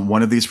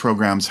 One of these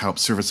programs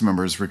helps service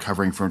members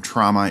recovering from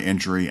trauma,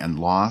 injury, and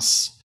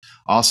loss.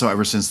 Also,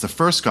 ever since the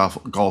first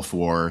Gulf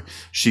War,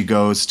 she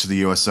goes to the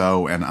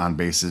USO and on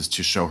bases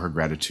to show her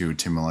gratitude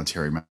to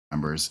military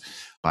members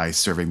by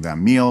serving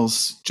them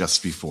meals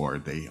just before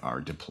they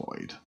are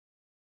deployed.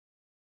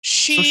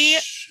 She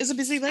is a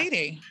busy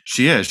lady.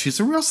 She is. She's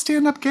a real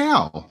stand-up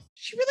gal.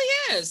 She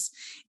really is.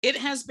 It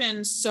has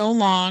been so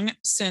long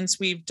since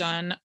we've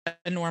done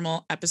a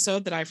normal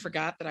episode that I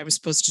forgot that I was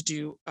supposed to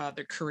do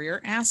the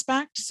career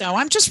aspect. So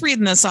I'm just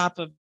reading this off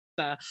of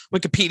the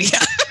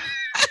Wikipedia.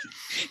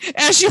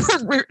 As you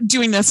were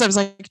doing this, I was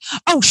like,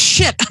 oh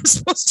shit, I'm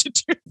supposed to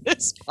do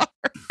this part.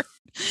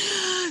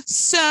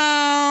 So,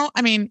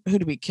 I mean, who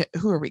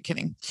are we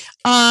kidding?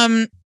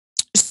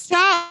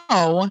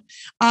 So,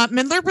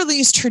 Midler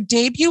released her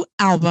debut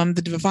album,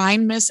 The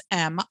Divine Miss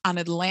M, on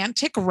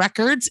Atlantic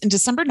Records in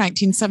December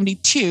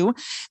 1972.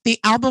 The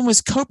album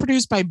was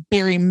co-produced by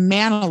Barry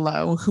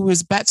Manilow, who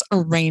was Bette's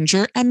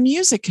arranger and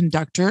music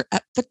conductor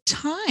at the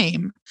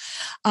time.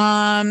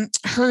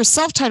 Her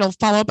self-titled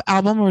follow-up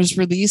album was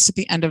released at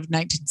the end of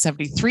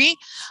 1973.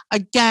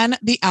 Again,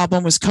 the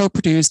album was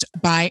co-produced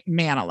by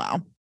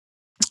Manilow.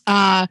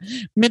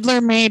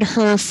 Midler made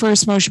her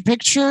first motion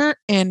picture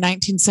in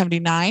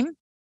 1979.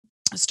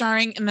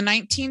 Starring in the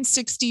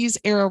 1960s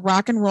era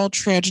rock and roll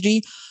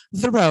tragedy,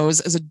 The Rose,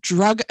 as a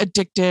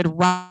drug-addicted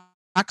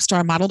rock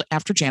star modeled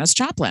after Janis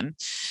Joplin.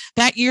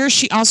 That year,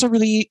 she also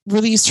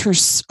released her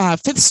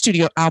fifth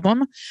studio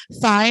album,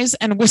 Thighs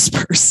and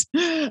Whispers.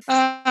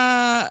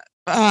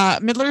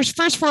 Midler's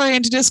first foray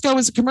into disco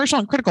was a commercial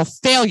and critical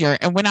failure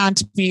and went on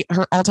to be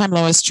her all-time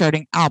lowest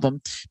charting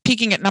album,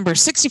 peaking at number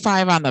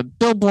 65 on the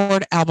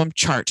Billboard album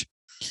chart.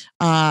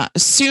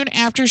 Soon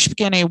after, she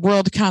began a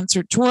world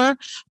concert tour,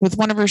 with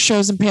one of her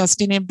shows in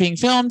Pasadena being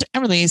filmed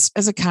and released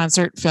as a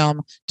concert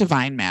film,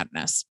 Divine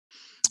Madness.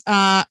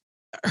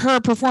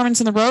 Her performance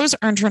in The Rose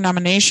earned her a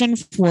nomination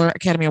for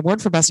Academy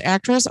Award for Best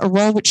Actress, a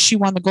role which she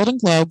won the Golden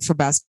Globe for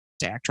Best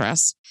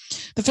actress.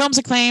 The film's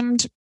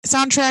acclaimed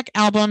soundtrack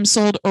album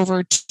sold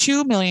over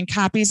 2 million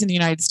copies in the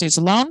United States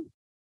alone,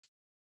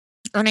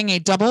 earning a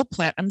double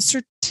platinum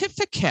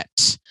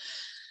certificate.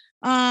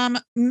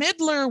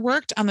 Midler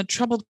worked on the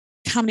troubled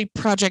comedy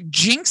project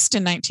Jinxed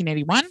in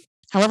 1981.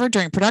 However,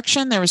 during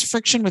production, there was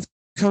friction with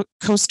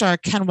co-star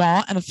Ken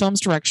Wall and the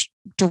film's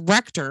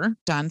director,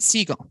 Don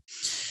Siegel.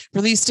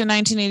 Released in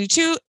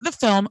 1982, the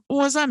film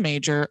was a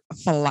major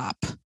flop.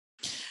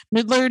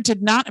 Midler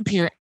did not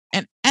appear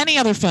in any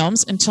other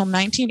films until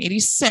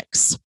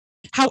 1986.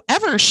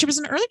 However, she was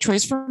an early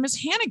choice for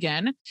Miss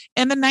Hannigan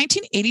in the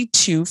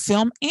 1982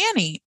 film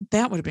Annie.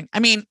 That would have been,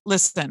 I mean,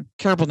 listen,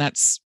 Carol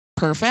Burnett's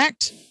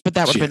perfect, but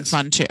that would have been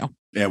fun too.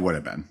 It would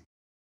have been.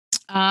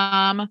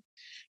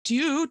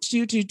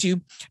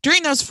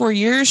 During those 4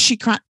 years, she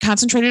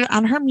concentrated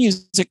on her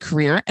music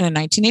career, and in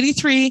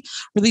 1983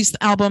 released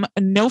the album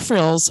No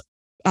Frills,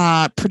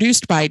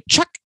 produced by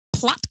Chuck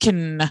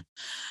Plotkin.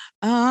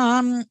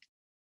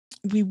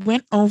 We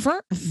went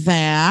over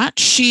that.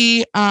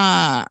 She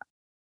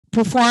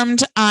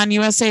performed on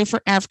USA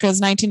for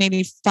Africa's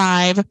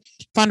 1985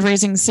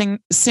 fundraising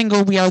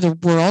single We Are the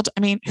World. I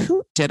mean,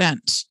 who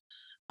didn't?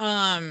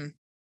 I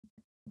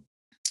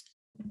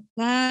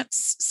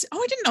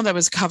didn't know that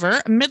was a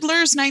cover.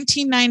 Midler's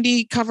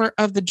 1990 cover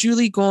of the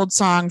Julie Gold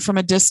song From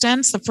a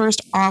Distance, the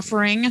first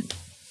offering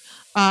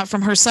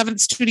from her 7th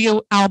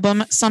studio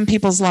album, Some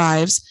People's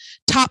Lives,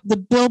 topped the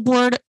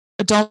Billboard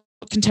Adult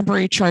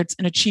Contemporary charts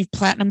and achieved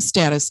platinum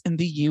status in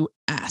the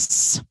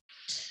U.S.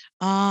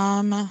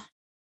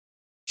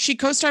 She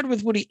co-starred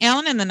with Woody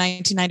Allen in the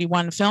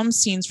 1991 film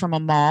Scenes from a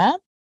Mall.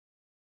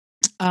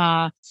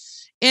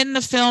 In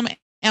the film,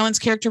 Allen's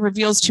character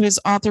reveals to his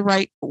author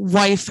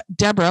wife,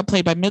 Deborah,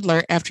 played by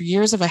Midler, after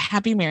years of a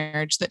happy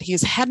marriage, that he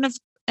has had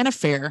an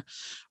affair,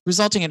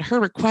 resulting in her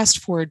request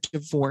for a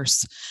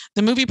divorce.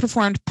 The movie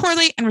performed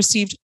poorly and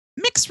received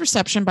mixed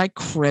reception by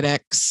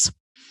critics.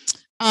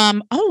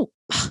 Oh,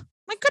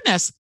 my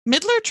goodness.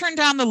 Midler turned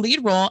down the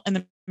lead role in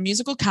the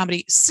musical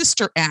comedy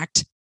Sister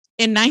Act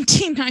in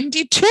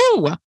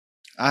 1992.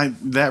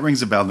 That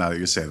rings a bell now that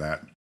you say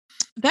that.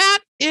 That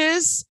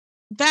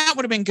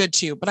would have been good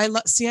too, but I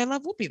love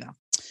Whoopi though.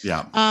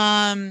 Yeah.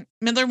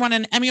 Midler won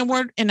an Emmy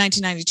Award in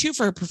 1992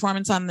 for her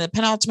performance on the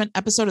penultimate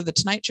episode of The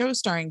Tonight Show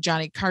starring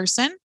Johnny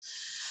Carson.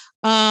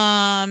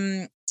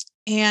 And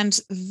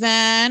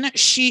then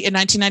in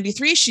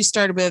 1993, she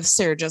starred with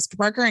Sarah Jessica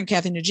Parker and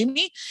Kathy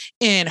Najimy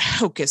in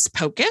Hocus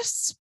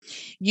Pocus.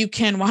 You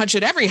can watch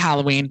it every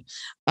Halloween,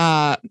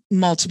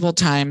 multiple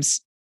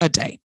times a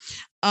day.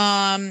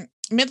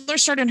 Midler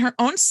starred in her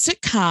own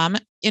sitcom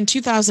in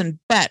 2000,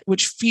 Bet,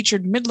 which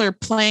featured Midler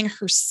playing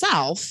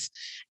herself,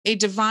 a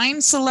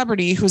divine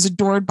celebrity who is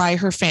adored by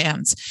her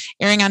fans.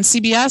 Airing on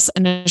CBS,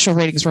 initial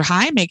ratings were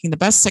high, making the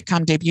best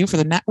sitcom debut for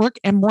the network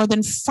in more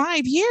than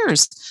 5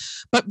 years.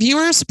 But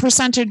viewers'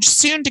 percentage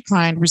soon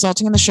declined,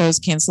 resulting in the show's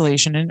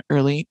cancellation in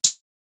early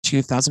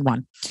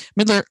 2001.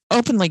 Midler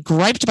openly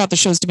griped about the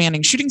show's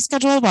demanding shooting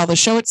schedule, while the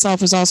show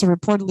itself was also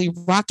reportedly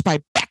rocked by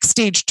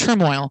backstage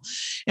turmoil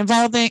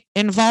involving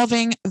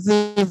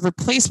the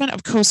replacement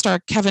of co-star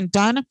Kevin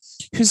Dunn,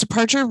 whose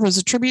departure was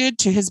attributed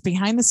to his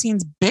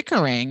behind-the-scenes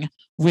bickering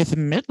with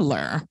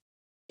Midler.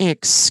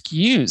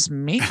 Excuse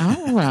me.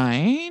 All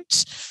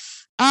right.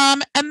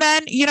 And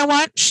then, you know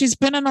what? She's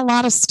been in a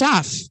lot of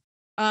stuff.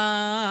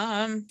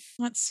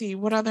 Let's see.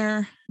 What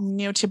other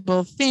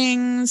notable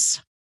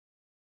things?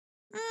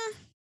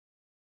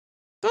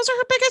 Those are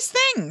her biggest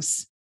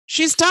things.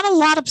 She's done a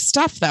lot of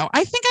stuff, though.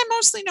 I think I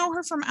mostly know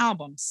her from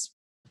albums.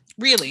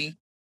 Really.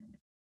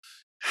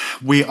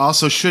 We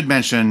also should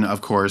mention,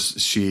 of course,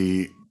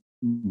 she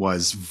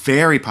was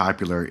very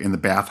popular in the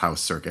bathhouse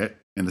circuit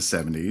in the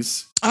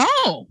 70s.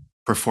 Oh.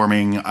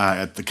 Performing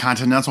at the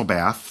Continental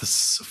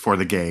Baths for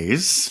the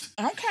gays.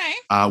 Okay.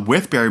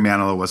 With Barry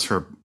Manilow was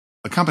her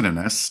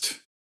accompanist,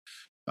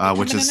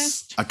 which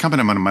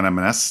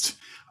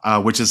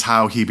is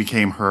how he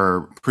became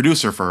her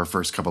producer for her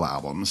first couple of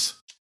albums.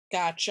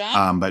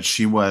 Gotcha. But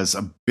she was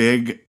a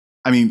big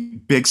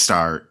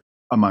star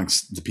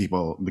amongst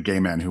the gay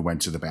men who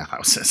went to the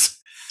bathhouses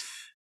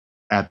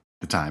at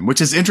the time,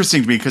 which is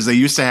interesting to me because they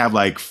used to have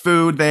like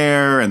food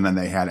there and then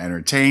they had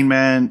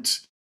entertainment.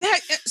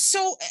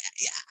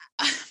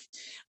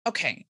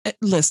 Okay,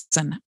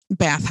 listen,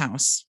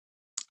 bathhouse.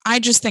 I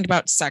just think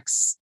about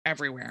sex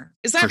everywhere.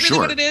 Is that really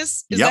what it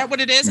is? Is that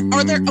what it is?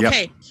 Are there,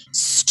 okay,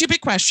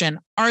 stupid question.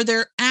 Are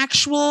there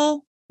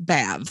actual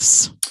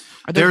baths?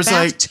 Are there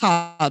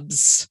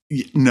bathtubs?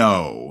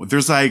 No,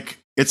 there's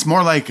it's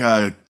more like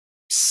a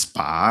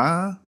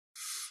spa,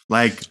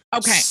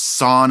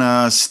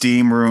 sauna,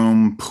 steam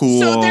room,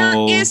 pool. So there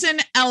is an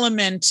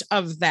element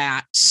of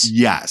that.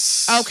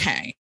 Yes.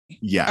 Okay.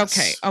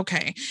 Yes.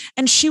 Okay.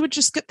 And she would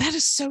just get, that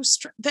is so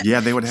strange. Yeah,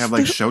 they would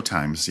have show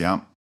times.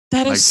 Yeah.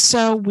 That is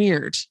so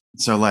weird.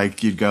 So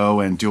you'd go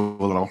and do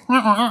a little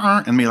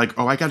and be like,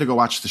 oh, I got to go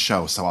watch the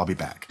show. So I'll be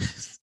back.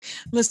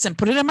 Listen,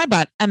 put it in my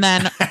butt and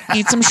then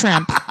eat some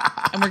shrimp.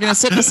 And we're going to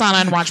sit in the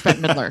sauna and watch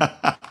Bette Midler.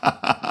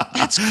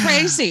 That's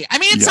crazy. I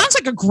mean, it sounds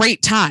like a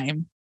great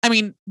time. I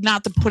mean,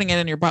 not the putting it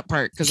in your butt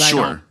part, because I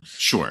don't.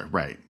 Sure,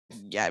 right.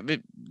 Yeah,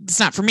 it's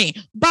not for me.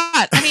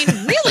 But I mean,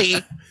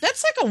 really,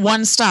 that's like a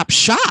one-stop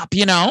shop,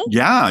 you know?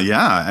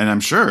 Yeah. And I'm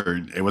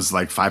sure it was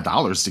like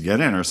 $5 to get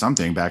in or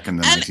something back in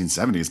the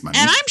 1970s money.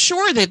 And I'm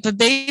sure that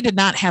they did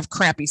not have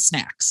crappy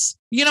snacks.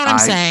 You know what I'm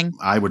saying?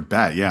 I would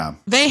bet, yeah.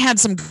 They had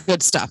some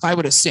good stuff, I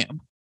would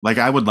assume. Like,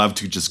 I would love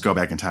to just go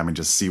back in time and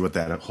just see what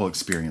that whole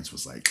experience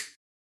was like.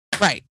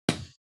 Right.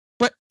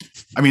 But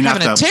I mean,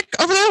 having a tick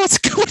over there? What's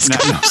going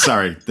on? No,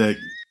 sorry. The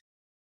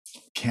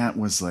cat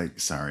was like,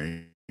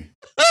 sorry.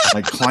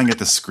 Like clawing at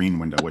the screen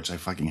window, which I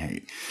fucking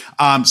hate.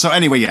 So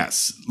anyway,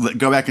 yes,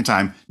 go back in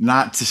time,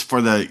 not just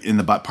for the in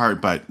the butt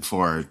part, but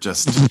for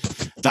just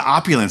the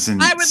opulence.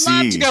 And I would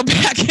love to go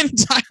back in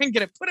time and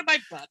get it put in my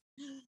butt.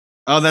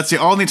 Oh, that's the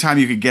only time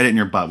you could get it in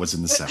your butt was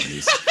in the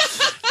 70s.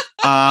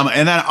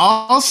 And then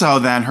also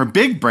then her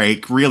big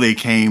break really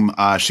came,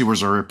 she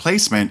was a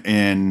replacement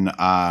in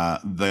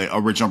the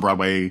original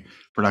Broadway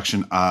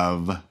production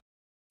of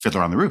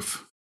Fiddler on the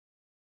Roof,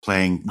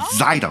 playing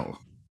Zytle.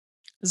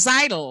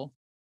 Zytle.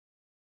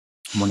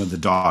 One of the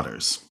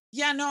daughters.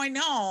 Yeah, no, I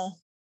know.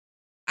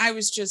 I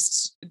was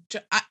just,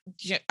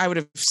 I would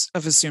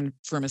have assumed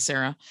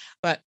Frumacera,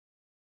 but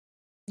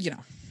you know,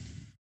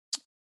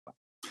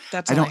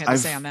 that's all I had to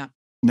say on that.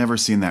 Never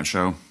seen that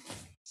show.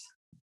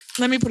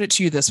 Let me put it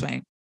to you this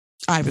way.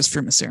 I was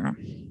Frumacera.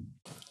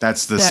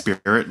 That's the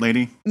spirit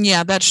lady?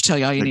 Yeah, that should tell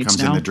you all you need to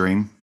know. Comes in the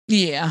dream?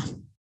 Yeah.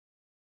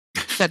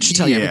 That should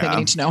tell you everything you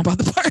need to know about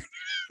the part.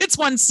 It's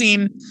one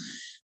scene.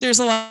 There's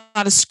a lot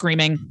of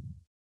screaming.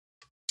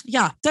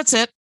 Yeah, that's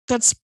it.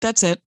 That's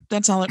it.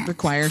 That's all it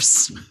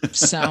requires.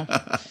 So,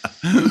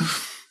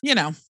 you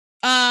know,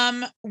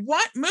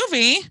 what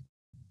movie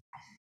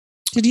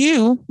did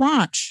you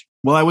watch?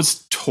 Well, I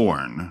was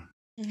torn.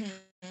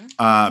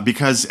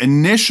 Because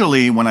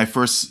initially, when I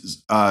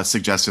first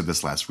suggested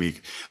this last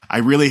week, I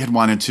really had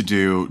wanted to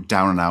do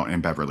Down and Out in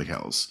Beverly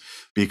Hills,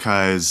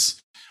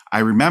 because I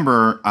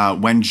remember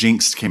when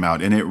Jinx came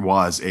out, and it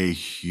was a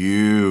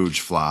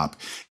huge flop.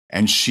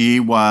 And she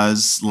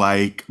was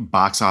like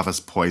box office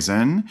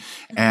poison,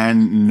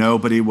 and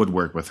nobody would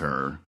work with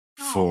her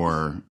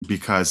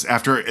because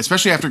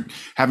especially after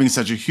having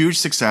such a huge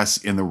success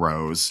in The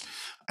Rose,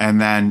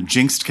 and then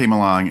Jinx came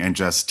along and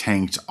just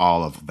tanked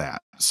all of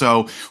that.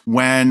 So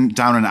when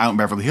Down and Out in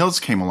Beverly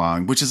Hills came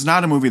along, which is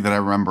not a movie that I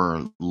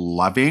remember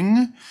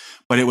loving,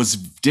 but it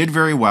did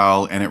very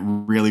well, and it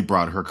really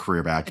brought her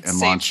career back and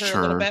launched her.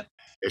 A little bit.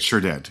 It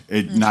sure did.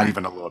 Not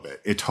even a little bit.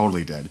 It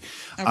totally did.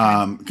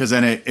 Because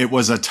then it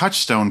was a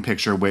Touchstone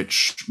picture,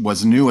 which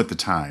was new at the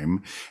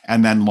time,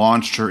 and then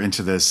launched her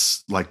into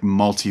this like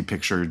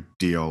multi-picture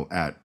deal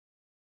at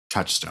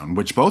Touchstone,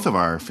 which both of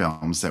our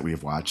films that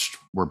we've watched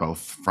were both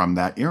from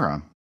that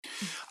era.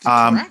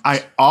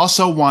 I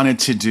also wanted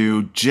to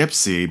do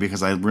Gypsy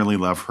because I really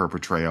love her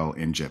portrayal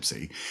in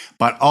Gypsy.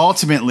 But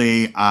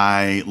ultimately,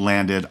 I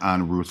landed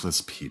on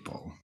Ruthless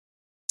People.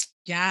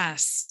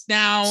 Yes.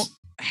 Now,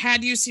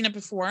 had you seen it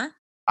before?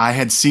 I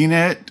had seen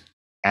it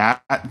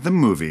at the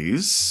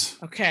movies.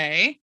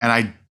 Okay. And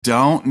I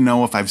don't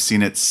know if I've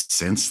seen it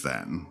since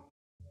then.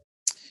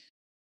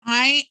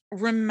 I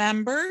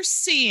remember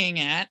seeing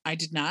it. I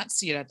did not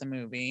see it at the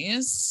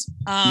movies.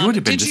 You would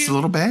have been just a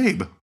little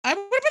babe. I would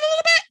have been a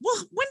little bit.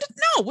 Well,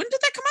 when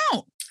did that come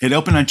out? It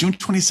opened on June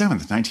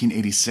 27th,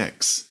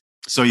 1986.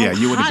 So yeah,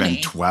 you would have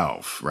been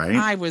 12, right?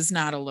 I was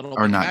not a little babe.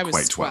 Or not I was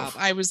quite 12.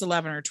 I was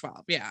 11 or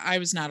 12. Yeah, I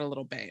was not a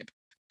little babe.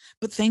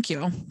 But thank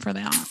you for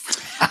that.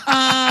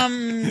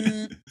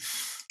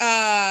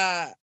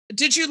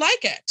 Did you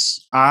like it?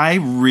 I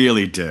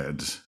really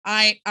did.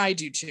 I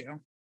do too.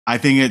 I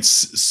think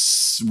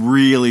it's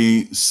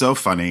really so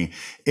funny.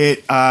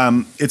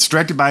 It's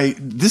directed by,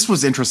 this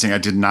was interesting. I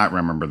did not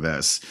remember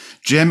this.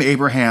 Jim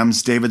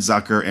Abrahams, David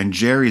Zucker, and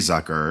Jerry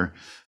Zucker,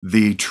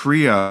 the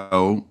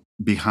trio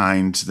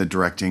behind the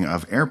directing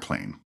of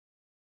Airplane.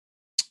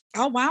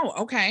 Oh, wow.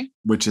 Okay.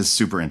 Which is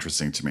super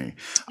interesting to me.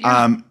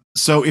 Yeah.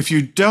 So if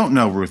you don't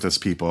know Ruthless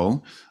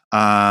People,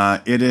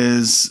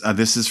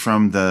 this is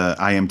from the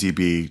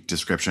IMDb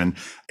description.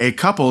 A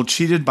couple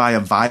cheated by a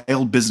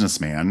vile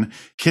businessman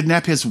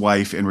kidnap his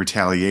wife in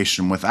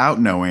retaliation without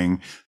knowing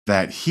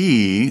that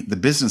he, the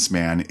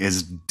businessman,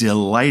 is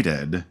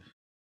delighted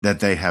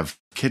that they have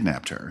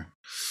kidnapped her.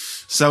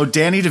 So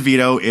Danny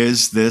DeVito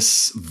is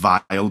this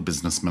vile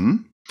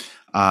businessman.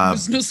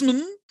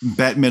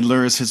 Bette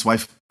Midler is his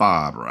wife,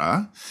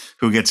 Barbara,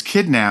 who gets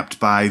kidnapped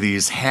by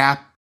these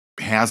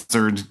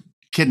haphazard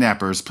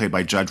kidnappers played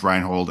by Judge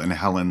Reinhold and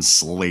Helen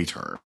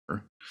Slater.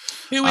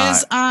 Who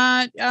is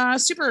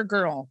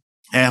Supergirl.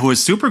 And who is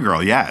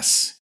Supergirl,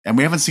 yes. And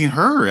we haven't seen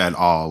her at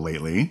all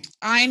lately.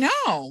 I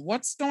know.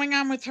 What's going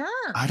on with her?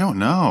 I don't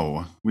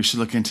know. We should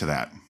look into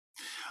that.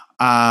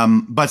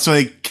 But so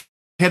they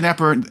kidnap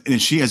her, and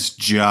she is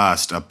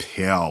just a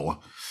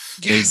pill.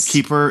 Yes. They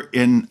keep her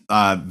in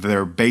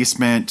their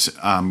basement.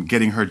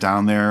 Getting her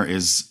down there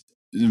is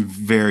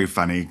very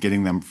funny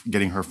getting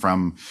her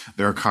from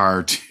their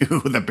car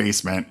to the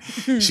basement.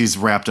 She's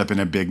wrapped up in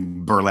a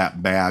big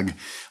burlap bag.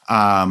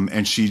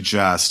 And she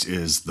just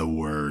is the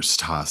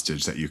worst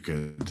hostage that you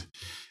could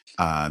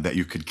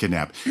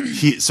kidnap.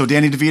 So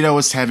Danny DeVito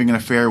was having an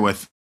affair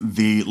with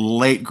the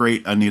late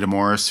great Anita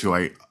Morris, who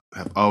I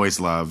have always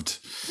loved.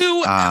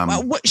 Who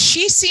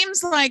she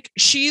seems like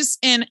she's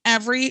in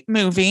every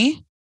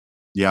movie.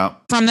 Yeah.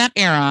 From that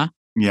era.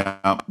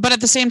 Yeah. But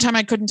at the same time,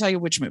 I couldn't tell you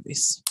which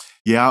movies.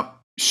 Yeah.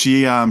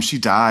 She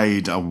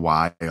died a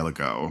while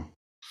ago.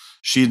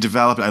 She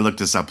developed, I looked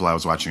this up while I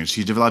was watching it.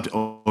 She developed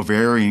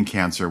ovarian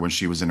cancer when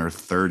she was in her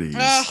 30s.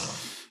 Ugh.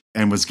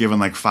 And was given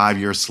like 5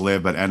 years to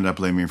live, but ended up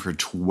living for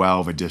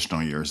 12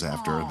 additional years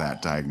after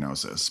that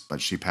diagnosis.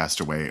 But she passed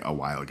away a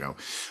while ago.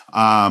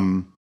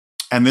 And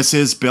this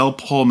is Bill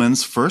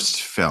Pullman's first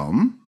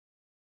film.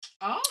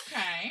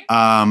 Okay.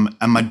 And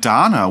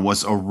Madonna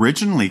was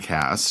originally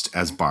cast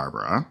as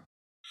Barbara.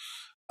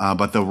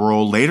 But the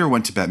role later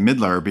went to Bette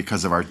Midler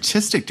because of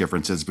artistic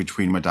differences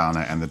between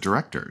Madonna and the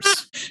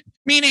directors.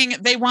 Meaning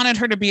they wanted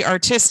her to be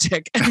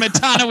artistic. And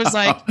Madonna was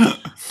like,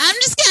 I'm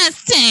just going to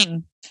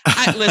sing.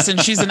 Listen,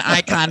 she's an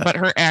icon, but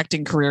her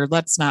acting career,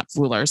 let's not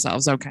fool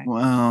ourselves. Okay.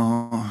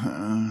 Well,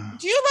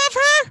 do you love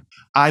her?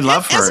 I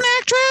love her as an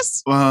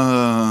actress.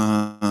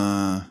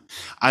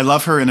 I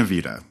love her in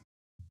Evita.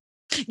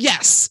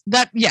 Yes,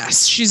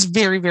 she's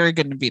very, very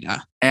good in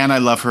Evita. And I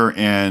love her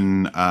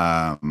in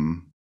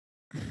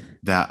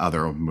that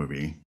other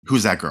movie.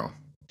 Who's That Girl?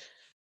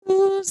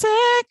 Who's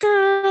that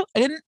girl? I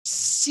didn't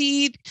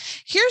see.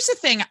 Here's the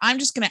thing. I'm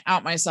just going to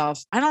out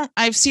myself.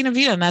 I've seen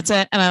Evita and that's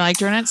it. And I liked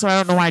her in it. So I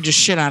don't know why I just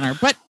shit on her,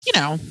 but you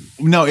know.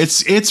 No,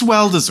 it's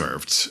well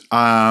deserved.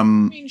 I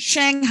mean,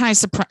 Shanghai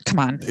Surprise. Come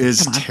on.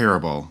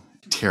 Terrible.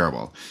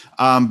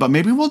 But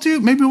maybe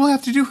we'll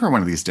have to do her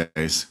one of these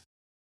days.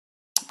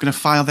 I'm going to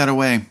file that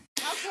away.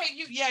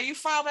 Okay. You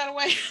file that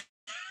away.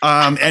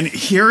 And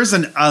here's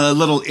a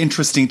little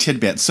interesting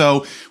tidbit.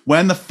 So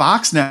when the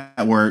Fox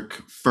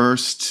network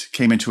first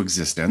came into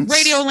existence,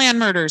 Radioland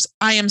Murders.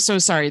 I am so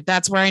sorry.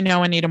 That's where I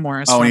know Anita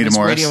Morris. Oh, Anita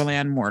Morris.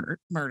 Radioland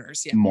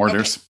Murders. Yeah.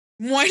 Morders.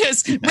 Okay.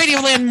 Moitas.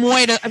 Radioland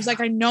Moitas. I was like,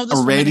 I know this.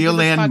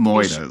 Radioland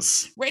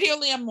Moitas.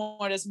 Radioland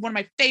Moitas. One of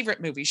my favorite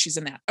movies. She's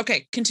in that.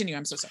 Okay, continue.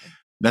 I'm so sorry.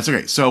 That's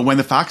okay. So when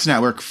the Fox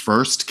network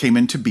first came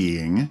into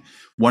being,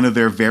 one of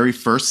their very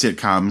first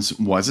sitcoms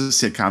was a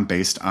sitcom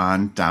based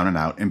on Down and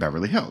Out in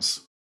Beverly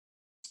Hills.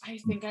 I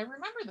think I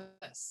remember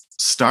this.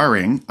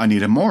 Starring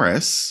Anita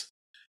Morris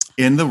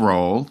in the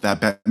role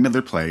that Bette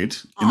Midler played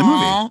in the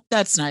movie.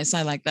 That's nice.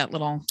 I like that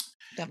little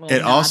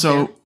it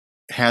also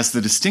has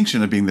the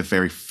distinction of being the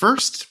very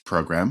first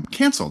program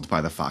canceled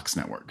by the Fox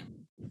network.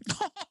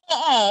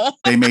 Oh.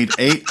 They made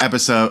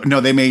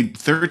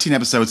 13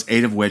 episodes,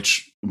 8 of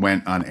which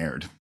went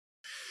unaired.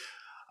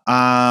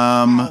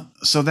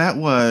 So that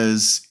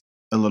was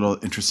a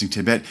little interesting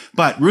tidbit.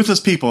 But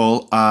Ruthless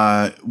People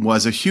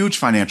was a huge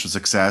financial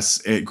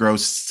success. It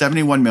grossed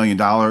 $71 million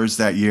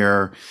that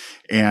year,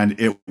 and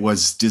it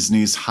was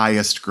Disney's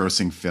highest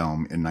grossing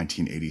film in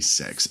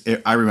 1986.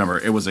 I remember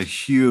it was a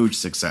huge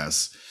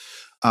success.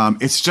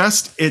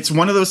 It's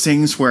one of those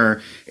things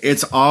where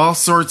it's all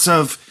sorts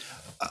of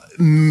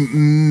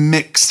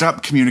mixed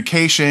up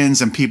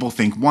communications and people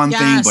think one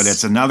thing, but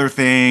it's another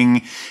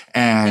thing,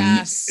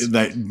 and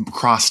that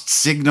crossed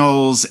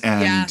signals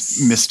and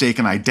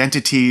mistaken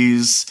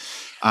identities.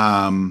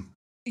 I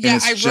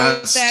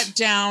wrote that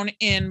down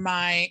in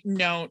my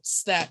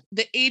notes that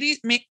the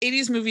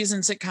 80s movies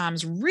and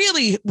sitcoms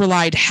really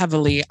relied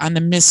heavily on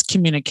the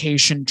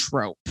miscommunication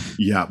trope.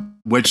 Yeah,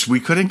 which we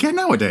couldn't get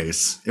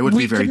nowadays. It would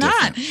be very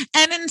different.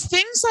 And in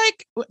things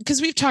like,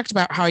 because we've talked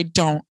about how I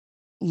don't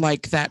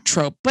like that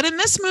trope, but in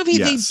this movie,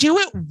 they do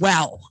it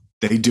well.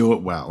 They do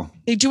it well.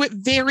 They do it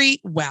very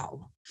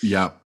well.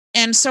 Yeah.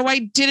 And so I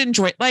did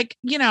enjoy it. Like,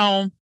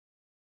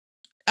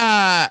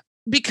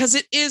 because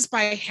it is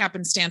by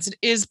happenstance, it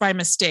is by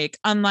mistake.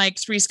 Unlike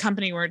Three's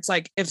Company, where it's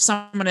like, if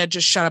someone had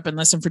just shut up and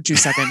listened for 2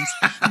 seconds,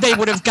 they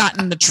would have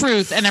gotten the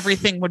truth and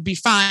everything would be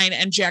fine.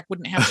 And Jack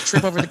wouldn't have to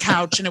trip over the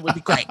couch and it would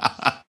be great.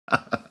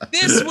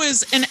 This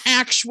was an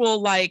actual,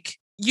 like,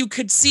 you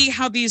could see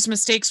how these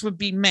mistakes would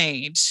be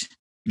made.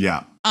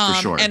 Yeah, for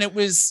sure. And it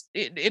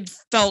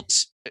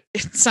felt,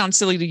 it sounds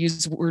silly to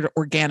use the word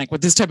organic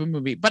with this type of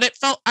movie, but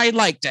I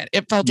liked it.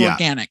 It felt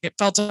organic. It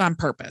felt on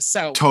purpose.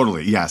 So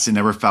totally. Yes. It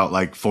never felt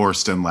like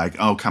forced and like,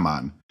 oh, come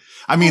on.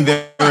 I mean,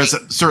 there is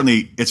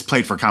certainly, it's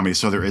played for comedy.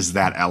 So there is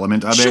that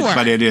element of it,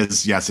 but it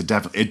is,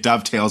 it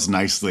dovetails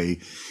nicely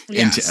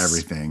into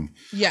everything.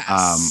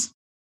 Yes.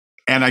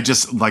 And I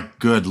just like,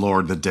 good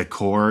Lord, the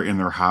decor in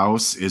their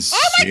house is so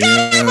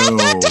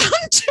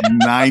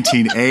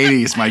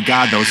 1980s. My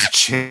God, those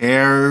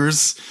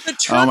chairs. The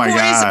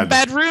turquoise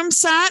bedroom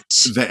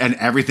set. And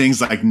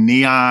everything's like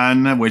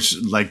neon, which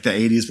like the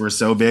 80s were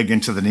so big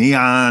into the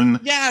neon.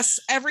 Yes,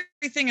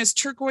 everything is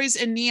turquoise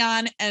and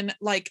neon. And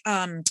like,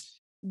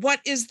 what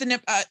is the name?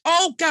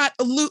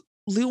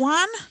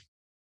 Luan?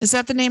 Is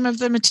that the name of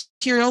the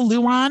material?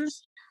 Luan?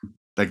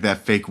 Like that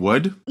fake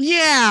wood?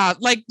 Yeah,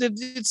 like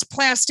it's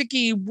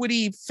plasticky,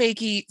 woody,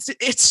 fakey.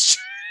 It's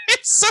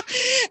so,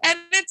 and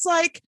it's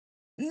like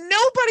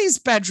nobody's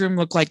bedroom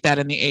looked like that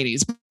in the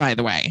 80s, by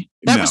the way.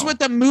 That was what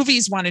the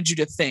movies wanted you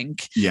to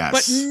think. Yes.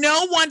 But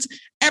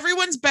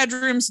everyone's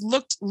bedrooms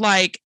looked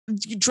like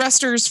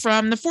dressers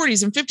from the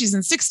 40s and 50s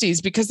and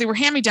 60s because they were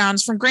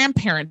hand-me-downs from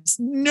grandparents.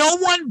 No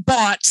one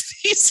bought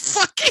these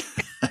fucking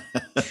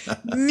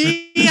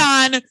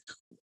neon,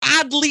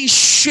 oddly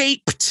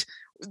shaped,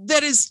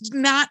 that is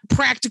not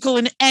practical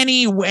in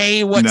any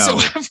way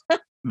whatsoever. No.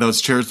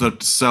 Those chairs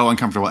looked so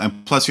uncomfortable.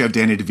 And plus you have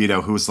Danny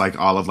DeVito, who's like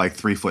all of like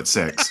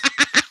 3'6".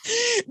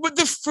 But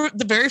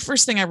the very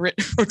first thing I wrote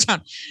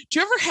down, do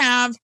you ever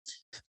have,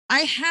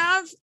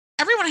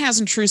 everyone has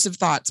intrusive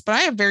thoughts, but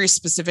I have very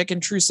specific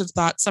intrusive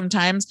thoughts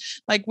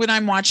sometimes, like when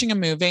I'm watching a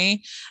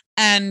movie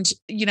and,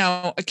 you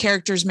know, a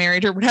character's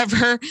married or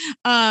whatever.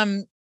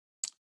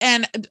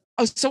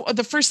 So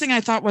the first thing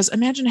I thought was,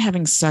 imagine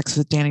having sex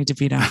with Danny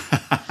DeVito.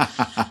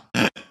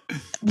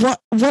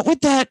 What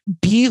would that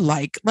be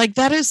like? Like,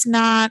 that is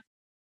not,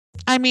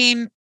 I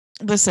mean,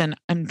 listen,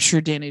 I'm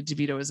sure Danny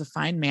DeVito is a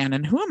fine man,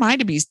 and who am I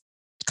to be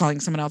calling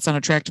someone else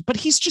unattractive? But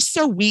he's just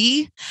so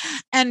wee,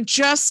 and I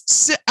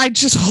just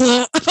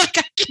like,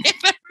 I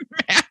can't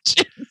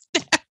imagine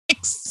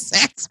having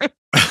sex with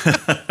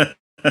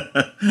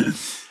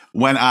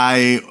When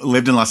I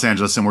lived in Los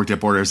Angeles and worked at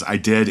Borders, I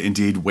did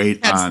indeed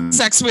wait on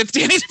sex with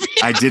Danny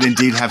DeVito. I did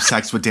indeed have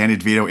sex with Danny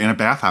DeVito in a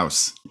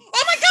bathhouse.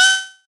 Oh my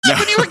God.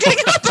 When you were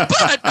getting out the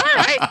butt. All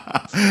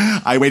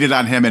right. I waited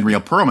on him and Rhea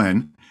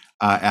Perlman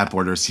at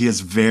Borders. He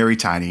is very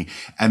tiny.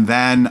 And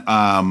then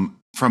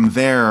from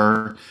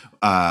there,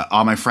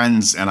 all my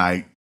friends and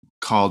I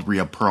called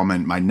Rhea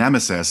Perlman my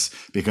nemesis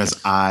because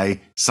I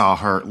saw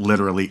her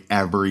literally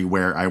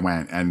everywhere I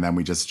went. And then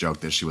we just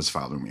joked that she was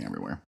following me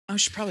everywhere. Oh,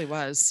 she probably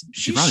was.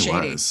 She probably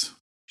shady. was.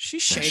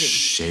 She's shady.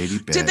 Shady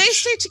bitch. Did they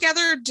stay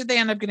together? Or did they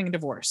end up getting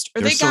divorced?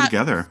 Or They're still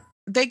together.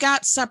 They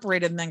got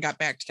separated and then got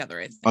back together,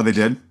 I think. Oh, they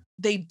did?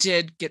 They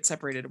did get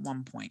separated at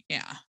one point.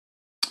 Yeah.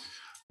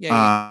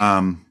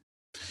 Yeah.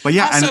 But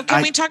yeah. Also,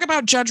 can we talk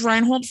about Judge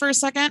Reinhold for a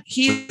second?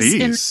 He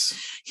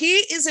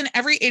is in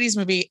every 80s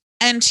movie,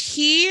 and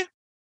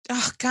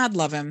God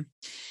love him.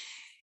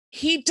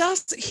 He's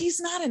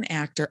not an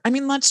actor. I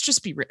mean, let's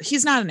just be real.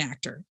 He's not an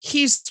actor.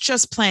 He's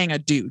just playing a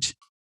dude.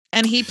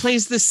 And he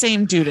plays the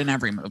same dude in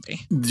every movie.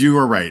 You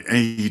are right. And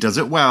he does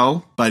it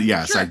well. But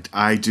yes, sure.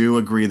 I do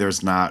agree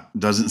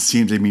doesn't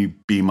seem to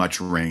be much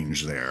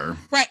range there.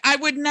 Right. I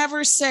would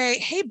never say,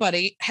 hey,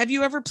 buddy, have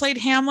you ever played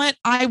Hamlet?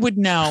 I would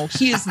know.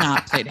 He has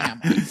not played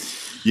Hamlet.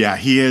 Yeah,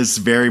 he is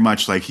very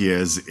much like he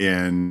is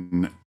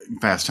in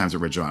Fast Times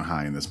at Ridgemont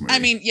High in this movie. I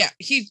mean, yeah,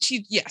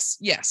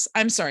 yes.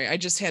 I'm sorry. I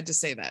just had to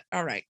say that.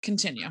 All right,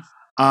 continue.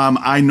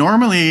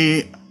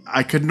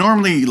 I could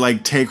normally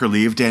like take or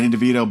leave Danny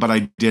DeVito, but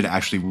I did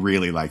actually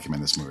really like him in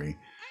this movie.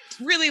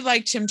 I really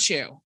liked him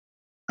too.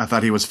 I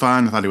thought he was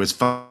fun. I thought he was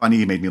funny.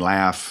 He made me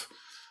laugh.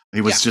 He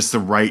was just the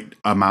right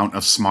amount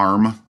of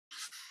smarm.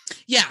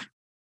 Yeah.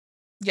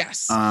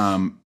 Yes.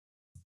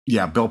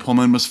 Yeah, Bill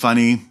Pullman was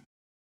funny.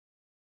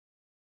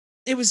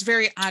 It was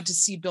very odd to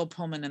see Bill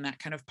Pullman in that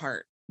kind of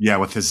part. Yeah,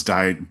 with his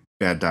bad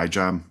dye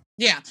job.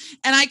 Yeah.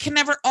 And I can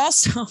never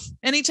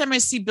anytime I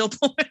see Bill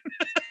Pullman,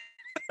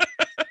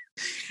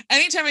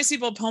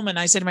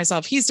 I say to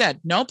myself, he's dead.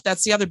 Nope,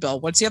 that's the other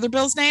Bill. What's the other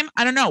Bill's name?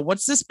 I don't know.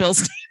 What's this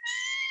Bill's name?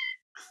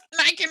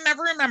 And I can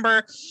never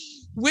remember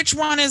which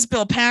one is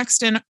Bill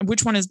Paxton,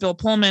 which one is Bill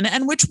Pullman,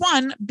 and which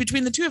one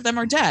between the two of them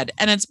are dead.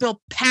 And it's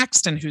Bill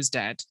Paxton who's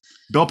dead.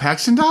 Bill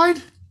Paxton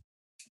died?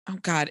 Oh,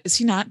 God. Is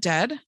he not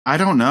dead? I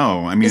don't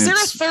know. I mean, is there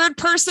a third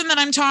person that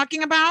I'm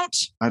talking about?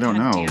 I don't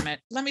know. Damn it.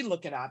 Let me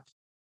look it up.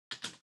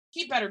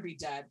 He better be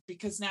dead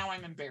because now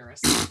I'm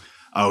embarrassed.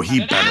 Oh,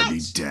 he better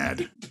be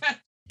dead.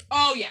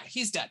 Oh, yeah,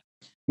 he's dead.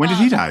 When did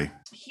he die?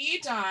 He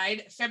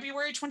died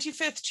February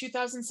 25th,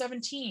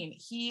 2017.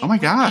 Oh my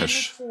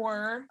gosh.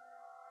 For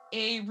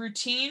a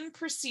routine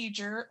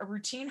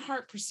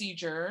heart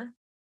procedure,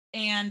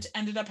 and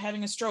ended up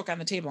having a stroke on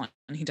the table,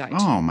 and he died.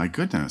 Oh my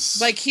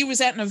goodness. Like, he was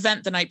at an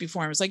event the night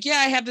before and was like, yeah,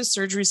 I have this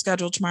surgery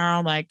scheduled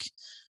tomorrow, like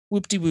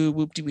whoop-de-woo,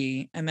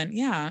 whoop-de-wee. And then,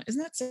 yeah,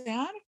 isn't that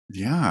sad?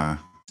 Yeah.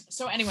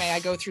 So anyway, I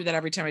go through that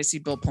every time I see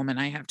Bill Pullman.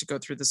 I have to go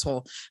through this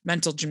whole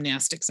mental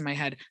gymnastics in my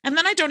head. And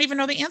then I don't even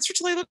know the answer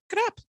till I look it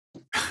up.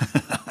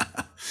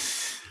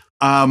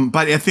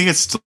 But I think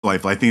it's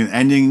delightful. I think the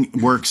ending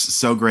works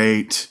so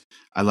great.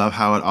 I love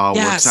how it all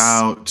works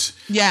out.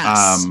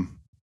 Yes.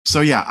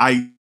 So yeah,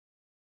 I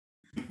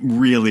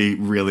really,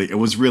 it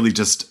was really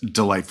just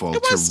delightful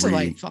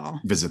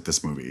revisit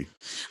this movie.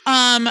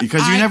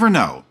 Because you never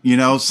know,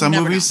 some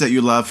movies that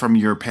you love from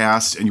your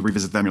past and you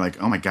revisit them, you're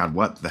like, oh my God,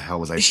 what the hell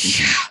was I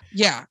thinking?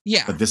 Yeah.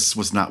 But this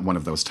was not one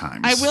of those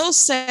times. I will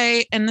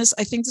say, and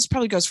I think this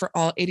probably goes for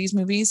all 80s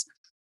movies,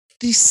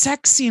 these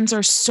sex scenes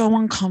are so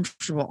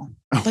uncomfortable.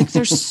 Like,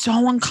 they're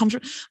so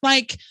uncomfortable.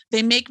 Like,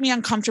 they make me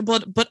uncomfortable,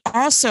 but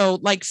also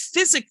like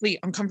physically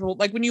uncomfortable.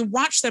 Like, when you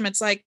watch them,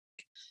 it's like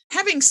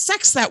having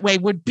sex that way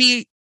would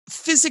be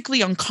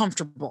physically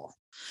uncomfortable.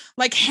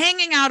 Like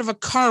hanging out of a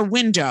car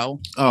window.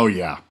 Oh,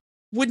 yeah.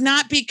 Would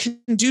not be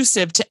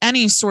conducive to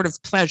any sort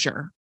of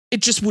pleasure.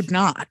 It just would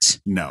not.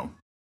 No.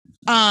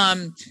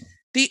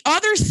 The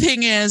other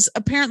thing is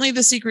apparently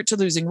the secret to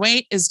losing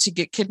weight is to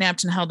get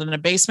kidnapped and held in a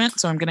basement.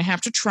 So I'm going to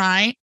have to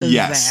try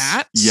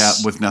that. Yeah,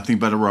 with nothing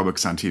but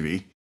aerobics on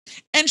TV.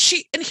 And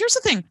here's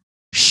the thing.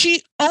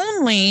 She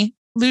only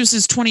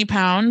loses 20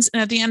 pounds.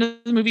 And at the end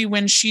of the movie,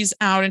 when she's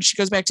out and she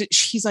goes back to,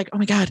 she's like, oh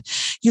my God,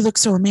 you look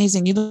so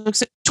amazing. You look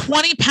so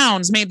 20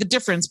 pounds made the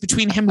difference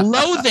between him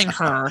loathing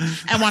her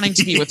and wanting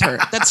to be with her.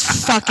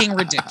 That's fucking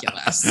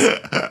ridiculous. If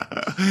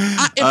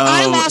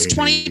I lost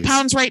 20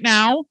 pounds right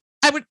now,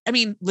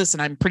 listen,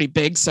 I'm pretty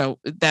big, so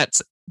that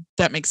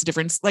makes a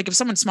difference. Like if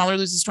someone smaller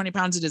loses 20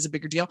 pounds, it is a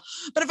bigger deal.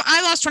 But if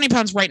I lost 20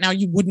 pounds right now,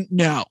 you wouldn't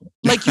know.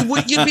 Like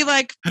you'd be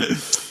like,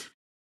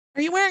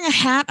 are you wearing a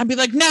hat? I'd be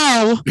like,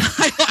 no,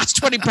 I lost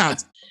 20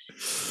 pounds.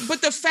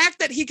 But the fact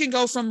that he can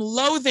go from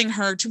loathing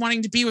her to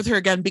wanting to be with her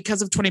again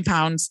because of 20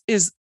 pounds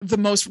is the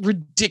most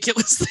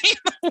ridiculous thing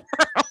in the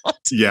world.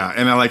 Yeah.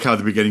 And I like how at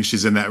the beginning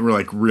she's in that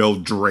like real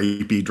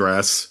drapey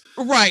dress.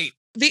 Right.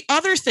 The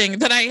other thing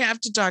that I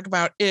have to talk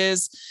about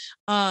is,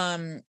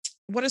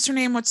 what is her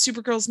name? What's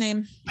Supergirl's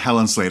name?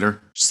 Helen Slater.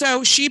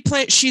 So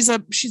she's a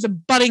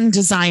budding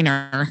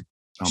designer.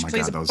 Oh she my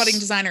plays God, a budding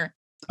designer.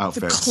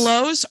 Outfits. The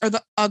clothes are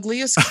the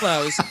ugliest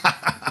clothes.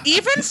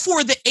 Even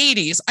for the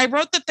 80s, I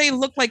wrote that they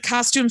look like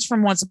costumes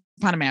from Once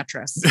Upon a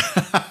Mattress.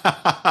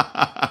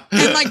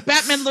 And like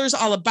Bette Midler's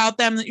all about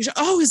them.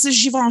 Oh, is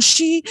this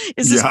Givenchy?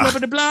 Is this blah,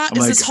 blah, blah?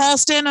 Is this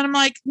Halston? And I'm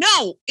like,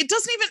 no, it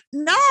doesn't even,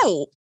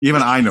 no.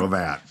 Even I know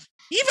that.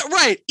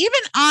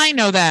 Even I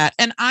know that.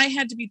 And I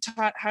had to be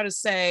taught how to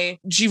say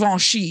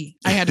Givenchy.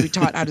 I had to be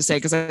taught how to say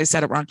because I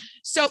said it wrong.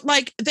 So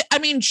like,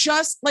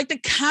 just like the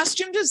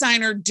costume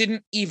designer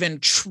didn't even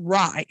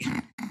try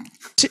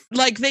to,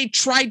 like they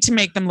tried to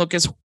make them look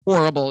as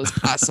horrible as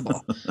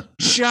possible.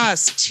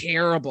 Just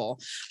terrible.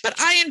 But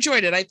I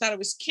enjoyed it. I thought it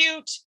was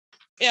cute.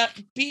 Yeah,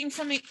 being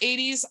from the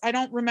 80s, I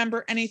don't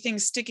remember anything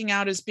sticking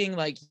out as being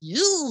like,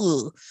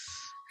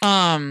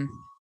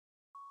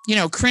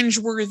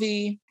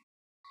 cringeworthy.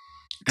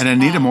 And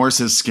Anita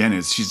Morris's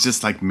skin she's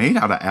just like made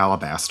out of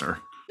alabaster.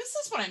 This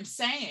is what I'm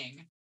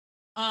saying.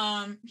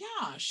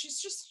 Yeah,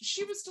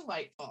 she was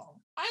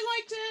delightful. I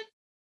liked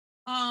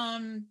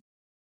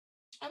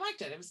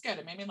it. It was good.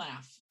 It made me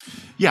laugh.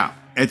 Yeah,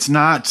 it's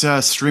not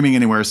streaming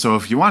anywhere. So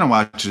if you want to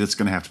watch it, it's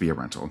going to have to be a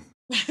rental.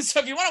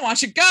 So if you want to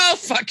watch it, go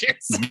fuck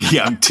yourself.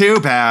 Yeah, too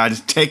bad.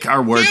 Take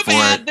our word for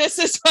it. This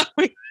is what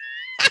we.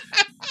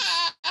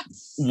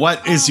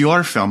 What is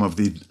your film of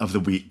the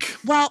week?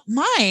 Well,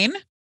 mine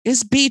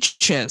is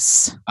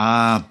Beaches.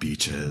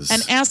 Beaches.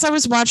 And as I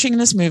was watching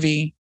this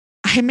movie,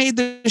 I made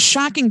the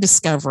shocking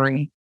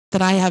discovery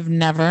that I have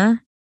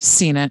never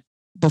seen it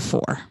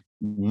before.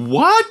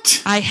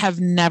 What? I have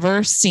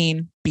never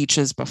seen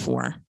Beaches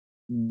before.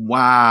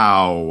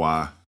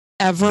 Wow.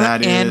 Ever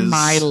in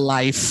my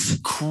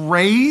life.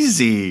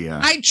 Crazy.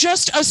 I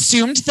just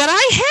assumed that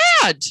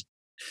I had.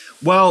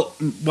 Well,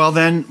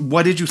 then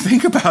what did you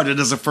think about it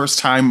as a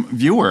first-time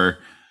viewer?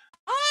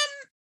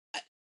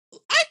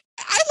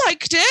 I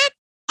liked it.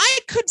 I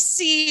could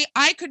see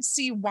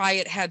why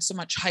it had so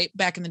much hype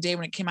back in the day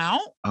when it came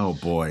out. Oh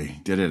boy,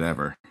 did it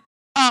ever.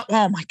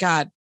 Oh my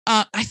God.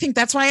 I think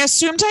that's why I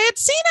assumed I had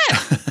seen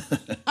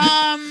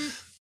it.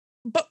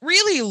 But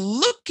really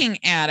looking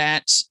at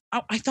it,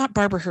 I thought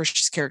Barbara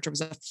Hershey's character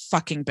was a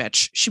fucking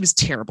bitch. She was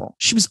terrible.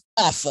 She was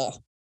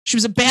awful. She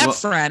was a bad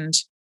friend.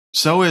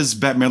 So is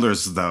Bette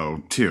Midler's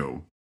though,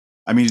 too.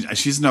 I mean,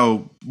 she's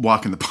no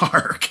walk in the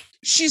park.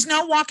 She's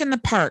no walk in the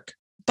park,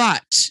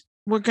 but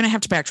we're going to have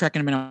to backtrack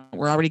in a minute.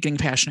 We're already getting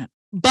passionate.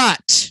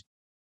 But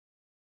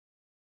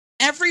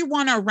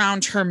everyone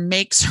around her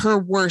makes her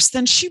worse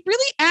than she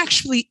really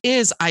actually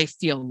is, I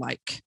feel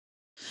like.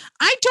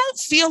 I don't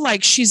feel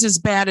like she's as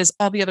bad as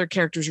all the other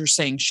characters are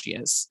saying she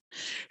is.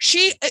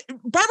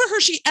 Barbara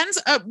Hershey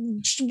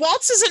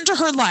waltzes into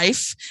her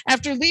life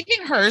after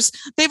leaving hers.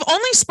 They've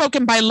only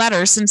spoken by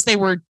letter since they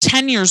were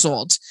 10 years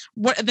old.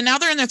 Now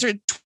they're in their 20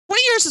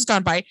 years has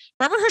gone by.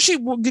 Barbara Hershey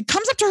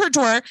comes up to her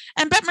door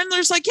and Bette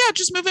Midler's like, yeah,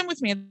 just move in with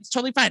me. It's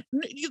totally fine.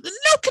 No,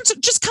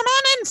 just come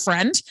on in,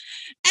 friend.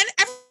 And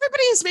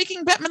everybody is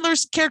making Bette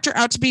Midler's character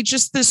out to be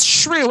just this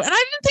shrew. And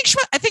I didn't think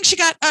I think she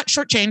got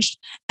shortchanged.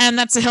 And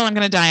that's the hill I'm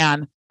going to die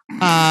on.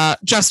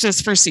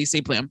 Justice for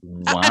CeCe Bloom.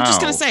 Wow. I'm just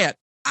going to say it.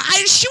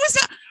 She was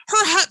not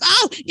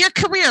your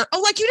career. Oh,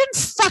 like you didn't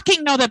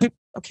fucking know that.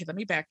 Okay, let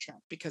me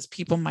backtrack because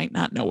people might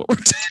not know what we're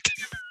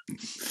talking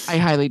about. I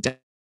highly doubt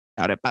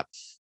it, but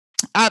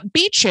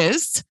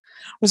Beaches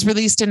was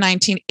released in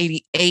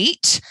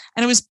 1988,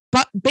 and it was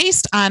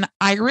based on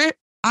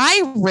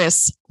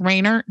Iris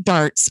Rainer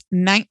Dart's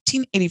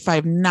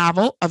 1985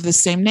 novel of the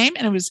same name,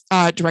 and it was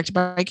directed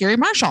by Gary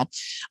Marshall.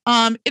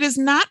 It is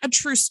not a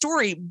true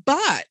story,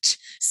 but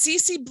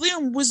CeCe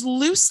Bloom was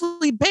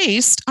loosely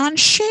based on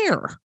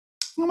Cher.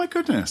 Oh my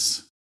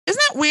goodness.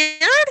 Isn't that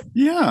weird?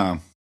 Yeah.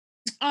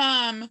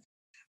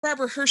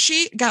 Barbara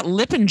Hershey got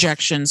lip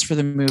injections for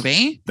the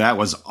movie. That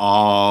was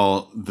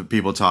all the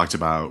people talked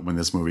about when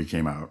this movie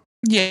came out.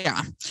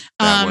 Yeah.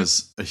 That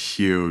was a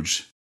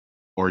huge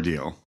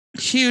ordeal.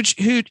 Huge.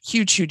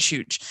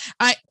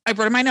 I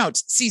wrote in my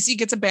notes, Cece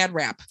gets a bad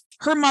rap.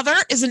 Her mother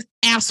is an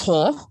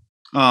asshole.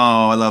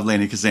 Oh, I love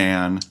Lainie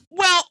Kazan.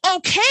 Well,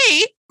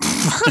 okay.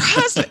 Her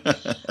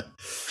husband.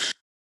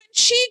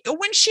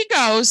 When she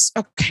goes,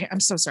 okay, I'm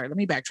so sorry. Let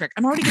me backtrack.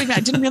 I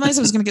didn't realize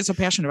I was going to get so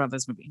passionate about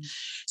this movie.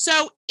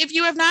 So if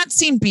you have not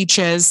seen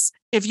Beaches,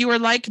 if you are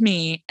like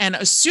me and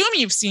assume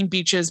you've seen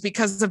Beaches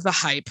because of the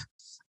hype,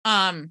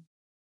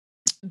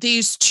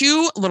 these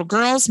two little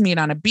girls meet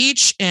on a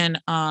beach in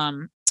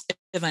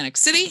Atlantic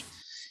City,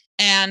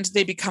 and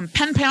they become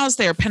pen pals.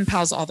 They are pen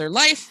pals all their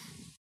life.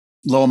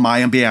 Little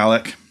Mayim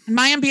Bialik.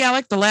 Mayim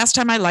Bialik, the last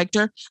time I liked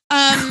her.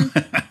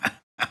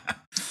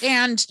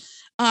 And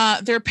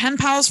they're pen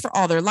pals for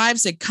all their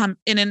lives. They come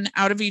in and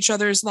out of each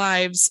other's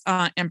lives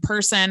in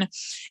person.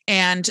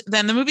 And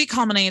then the movie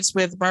culminates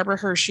with Barbara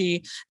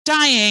Hershey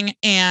dying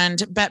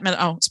and Bette Midler.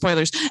 Oh,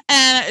 spoilers.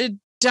 And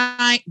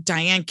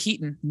Diane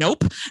Keaton.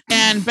 Nope.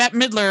 And Bette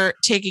Midler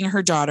taking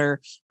her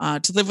daughter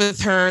to live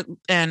with her.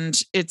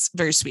 And it's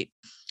very sweet.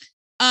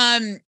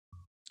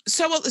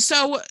 So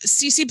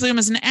Cece Bloom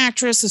is an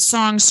actress, a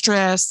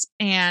songstress,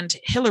 and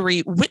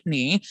Hillary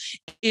Whitney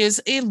is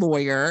a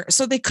lawyer.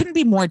 So they couldn't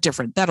be more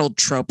different. That old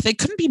trope. They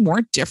couldn't be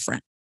more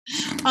different.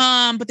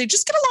 But they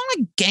just get along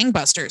like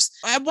gangbusters.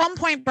 At one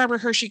point, Barbara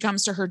Hershey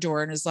comes to her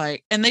door and is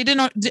like, and they didn't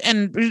know,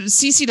 and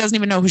Cece doesn't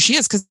even know who she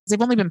is because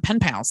they've only been pen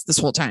pals this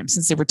whole time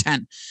since they were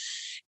 10.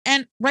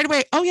 And right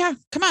away, oh yeah,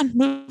 come on,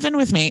 move in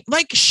with me.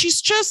 Like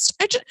she's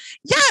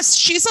yes,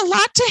 she's a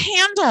lot to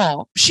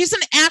handle. She's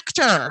an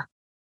actor.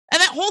 And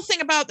that whole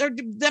thing about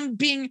them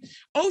being,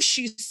 oh,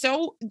 she's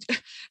so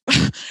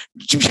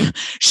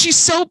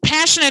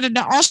passionate and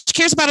all she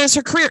cares about is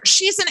her career.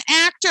 She's an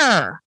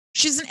actor.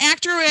 She's an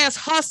actor who has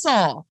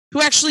hustle,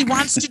 who actually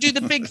wants to do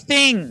the big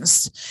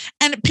things.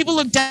 And people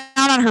look down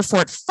on her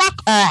for it.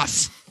 Fuck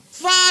off.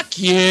 Fuck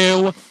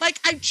you. Like,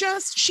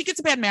 she gets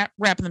a bad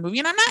rap in the movie,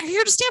 and I'm not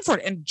here to stand for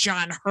it. And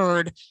John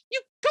Hurd,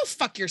 you go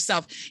fuck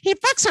yourself. He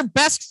fucks her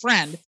best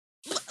friend.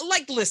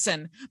 Like,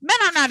 listen, men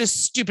are not as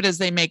stupid as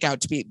they make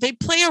out to be. They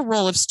play a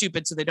role of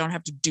stupid so they don't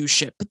have to do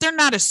shit, but they're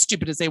not as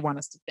stupid as they want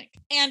us to think.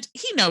 And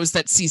he knows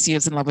that Cece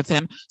is in love with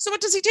him. So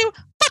what does he do?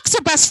 Fucks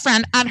her best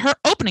friend on her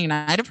opening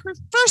night of her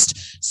first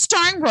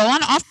starring role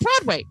on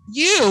Off-Broadway.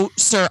 You,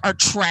 sir, are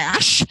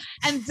trash.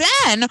 And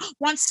then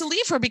wants to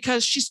leave her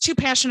because she's too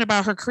passionate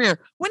about her career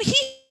when he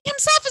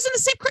himself is in the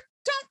same career.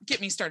 Don't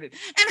get me started.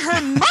 And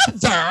her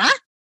mother...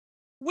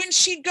 when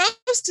she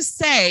goes to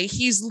say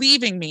he's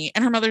leaving me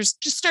and her mother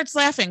just starts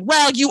laughing.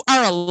 Well, you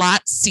are a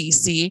lot,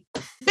 Cece.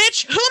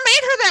 Bitch, who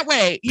made her that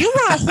way? You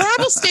were a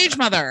horrible stage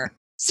mother.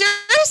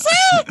 Seriously?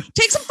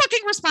 Take some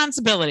fucking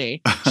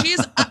responsibility.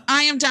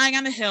 I am dying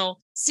on the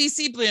hill.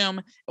 Cece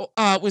Bloom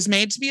was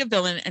made to be a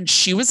villain and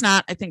she was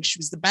not. I think she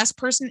was the best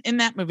person in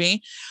that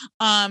movie.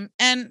 And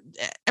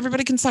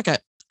everybody can suck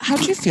it. How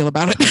do you feel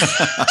about it?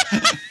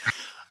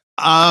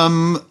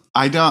 I'm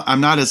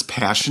not as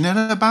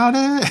passionate about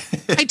it.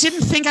 I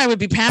didn't think I would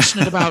be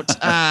passionate about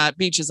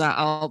Beaches.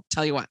 I'll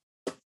tell you what.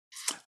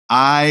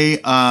 I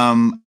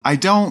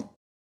don't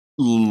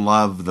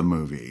love the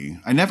movie.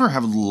 I never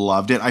have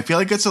loved it. I feel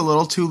like it's a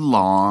little too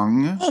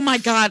long. Oh my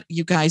God,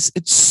 you guys.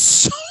 It's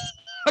so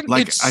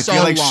like, it's I so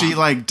feel like long. she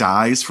like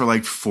dies for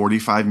like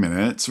 45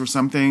 minutes or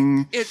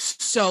something.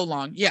 It's so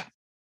long. Yeah.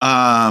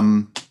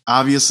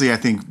 Obviously I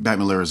think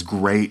Bette Midler is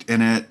great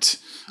in it.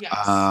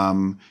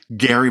 Yes.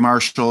 Gary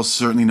Marshall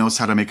certainly knows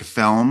how to make a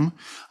film,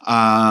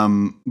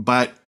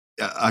 but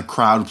a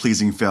crowd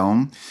pleasing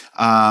film.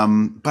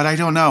 But I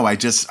don't know. I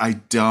just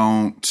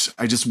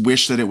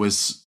wish that it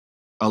was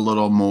a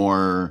little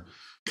more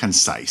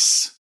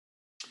concise,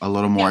 a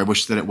little more. I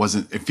wish that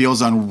it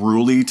feels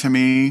unruly to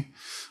me.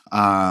 It's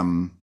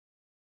kind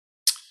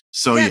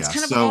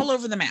of all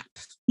over the map.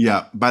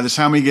 Yeah. By the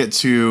time we get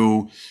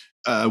to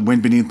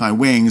Wind Beneath My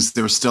Wings,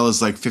 there still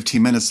is like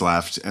 15 minutes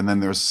left, and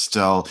then I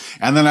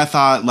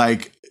thought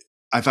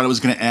it was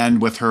going to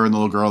end with her and the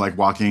little girl like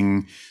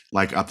walking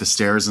like up the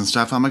stairs and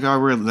stuff. I'm like,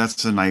 oh,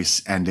 that's a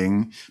nice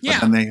ending. Yeah. But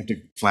then they have to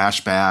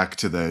flash back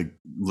to the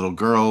little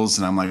girls,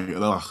 and I'm like,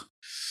 ugh.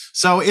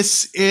 So it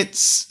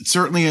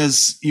certainly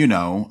is,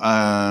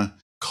 a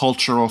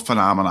cultural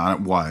phenomenon.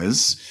 It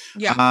was.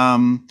 Yeah.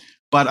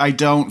 But I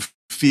don't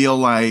feel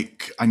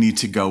like I need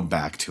to go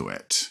back to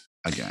it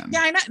again.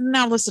 Yeah.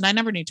 Now listen, I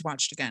never need to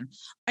watch it again.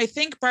 I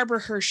think Barbara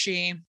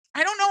Hershey,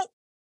 I don't know.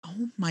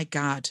 Oh my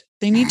God.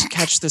 They need to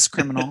catch this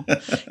criminal.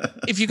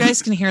 If you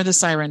guys can hear the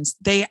sirens,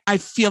 I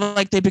feel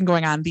like they've been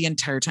going on the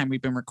entire time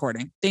we've been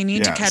recording. They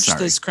need to catch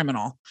this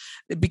criminal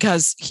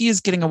because he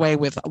is getting away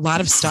with a lot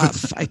of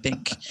stuff, I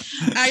think.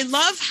 I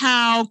love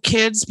how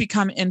kids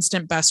become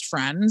instant best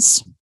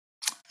friends.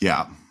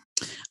 Yeah.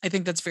 I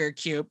think that's very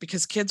cute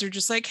because kids are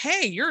just like,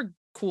 hey, you're a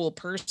cool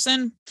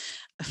person.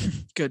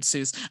 Good,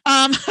 Suze.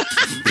 And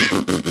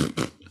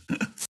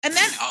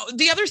then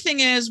the other thing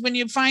is when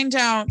you find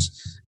out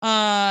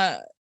Barbara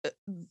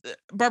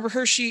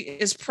Hershey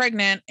is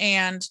pregnant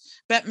and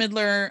Bette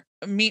Midler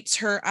meets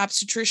her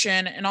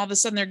obstetrician, and all of a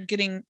sudden they're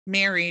getting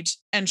married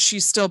and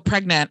she's still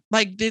pregnant.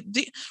 Like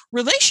the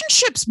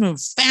relationships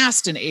move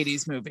fast in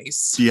 80s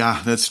movies.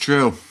 Yeah, that's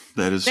true.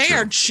 That is they true.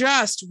 are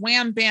just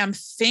wham bam,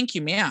 thank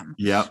you, ma'am.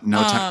 Yep,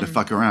 no time to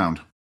fuck around.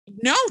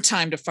 No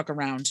time to fuck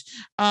around.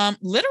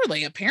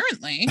 Literally,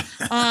 apparently.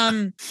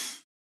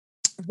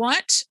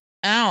 What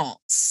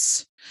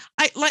else?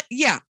 I liked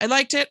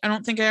it. I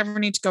don't think I ever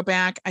need to go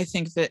back. I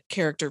think the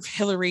character of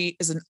Hillary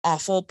is an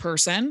awful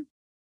person.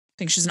 I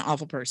think she's an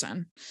awful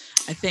person.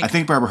 I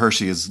think Barbara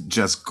Hershey is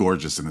just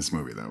gorgeous in this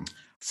movie, though.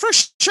 For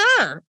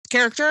sure.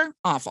 Character,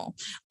 awful.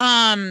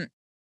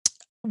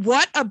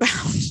 What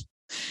about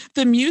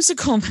the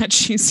musical that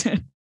she's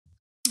in?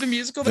 The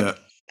musical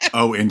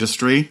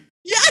Industry?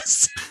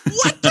 Yes.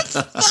 What the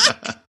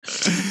fuck?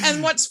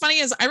 And what's funny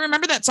is I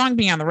remember that song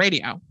being on the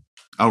radio.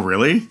 Oh,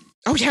 really?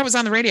 Oh yeah, it was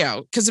on the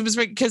radio because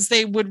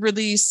they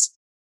released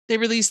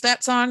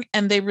that song,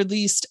 and they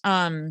released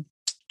One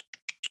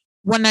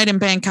Night in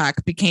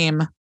Bangkok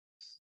became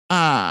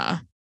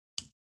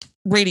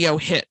radio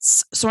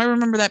hits. So I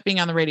remember that being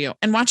on the radio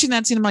and watching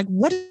that scene. I'm like,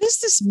 what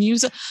is this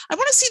music? I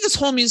want to see this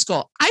whole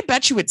musical. I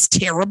bet you it's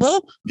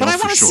terrible, but I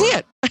want to see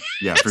it.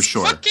 Yeah, for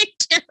sure. Fucking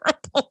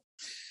terrible.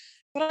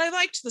 But I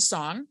liked the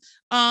song.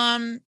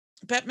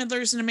 Bette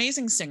Midler's an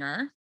amazing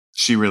singer.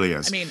 She really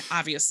is. I mean,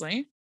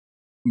 obviously.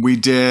 We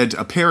did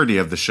a parody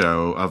of the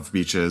show of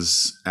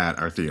Beaches at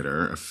our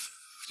theater a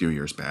few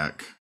years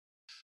back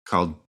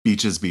called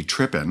Beaches Be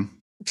Trippin'.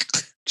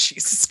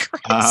 Jesus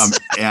Christ.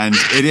 And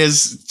it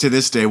is, to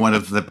this day, one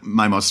of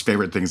my most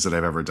favorite things that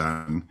I've ever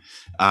done.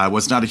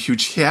 Was not a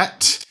huge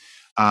hit,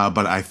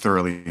 but I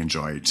thoroughly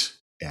enjoyed it.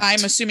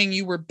 I'm assuming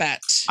you were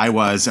Bette. I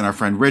was, and our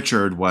friend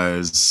Richard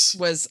was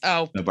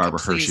the Barbara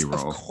Hershey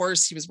role. Of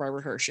course he was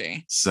Barbara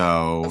Hershey.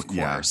 So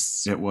yeah,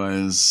 it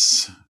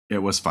was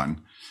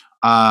fun.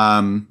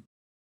 And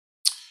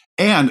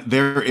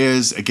there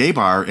is a gay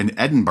bar in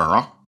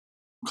Edinburgh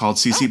called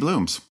CC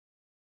Bloom's.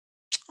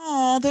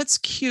 Oh, that's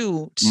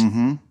cute.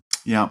 Mm-hmm.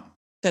 Yeah.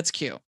 That's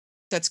cute.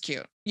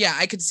 Yeah,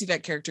 I could see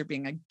that character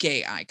being a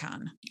gay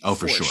icon. Oh,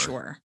 for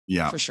sure.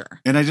 Yeah. For sure.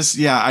 And I've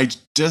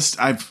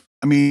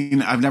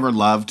never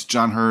loved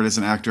John Hurt as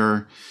an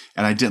actor,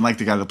 and I didn't like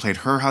the guy that played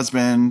her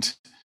husband.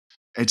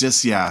 There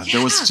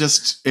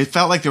was it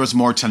felt like there was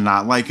more to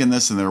not like in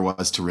this than there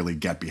was to really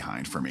get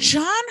behind for me.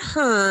 John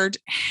Hurt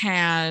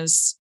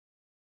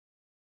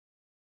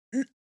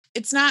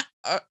it's not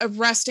a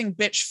resting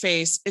bitch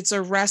face. It's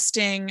a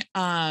resting,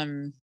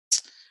 the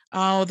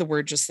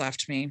word just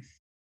left me.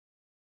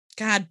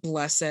 God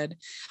blessed.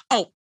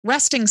 Oh,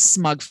 resting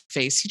smug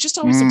face. He just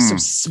always looks so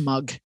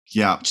smug.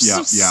 Yeah.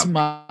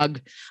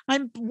 Smug.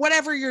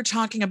 Whatever you're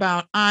talking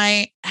about,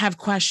 I have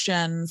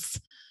questions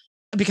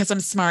because I'm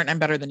smart and I'm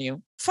better than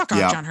you. Fuck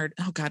off, John Hurt.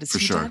 Oh God, is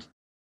he dead?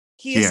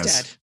 He is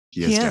dead.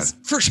 He is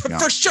dead. For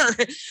sure.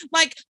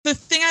 Like, the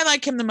thing I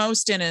like him the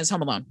most in is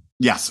Home Alone.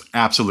 Yes,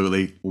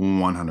 absolutely.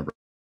 100%.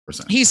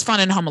 He's fun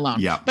in Home Alone.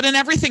 Yeah. But in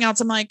everything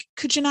else, I'm like,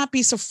 could you not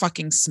be so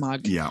fucking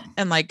smug? Yeah.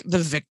 And like the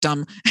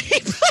victim.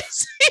 He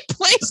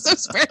plays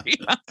those very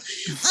well.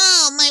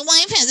 Oh, my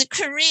wife has a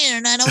career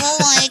and I don't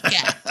like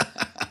it.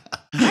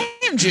 I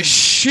am just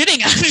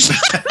shitting on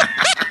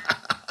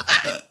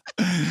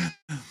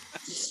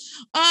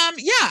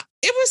yeah,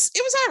 it was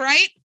all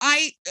right.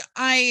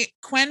 I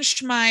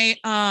quenched my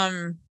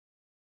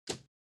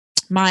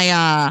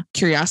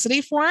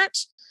curiosity for it,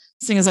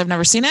 seeing as I've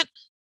never seen it,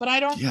 but I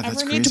don't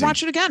ever need to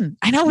watch it again.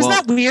 I know, isn't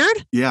that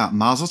weird? Yeah,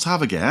 Mazel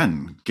Tov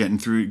again, getting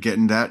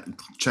that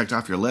checked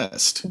off your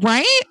list.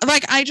 Right?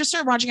 Like, I just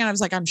started watching it and I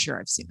was like, I'm sure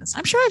I've seen this.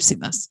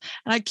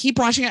 And I keep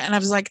watching it and I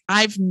was like,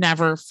 I've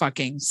never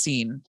fucking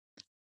seen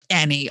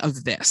any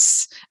of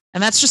this.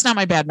 And that's just not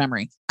my bad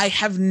memory. I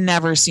have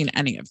never seen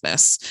any of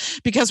this,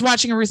 because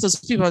watching A Ruthless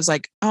People, I was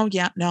like, oh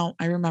yeah, no,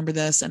 I remember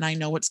this and I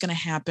know what's going to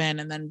happen.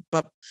 And then,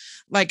 but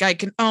like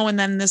and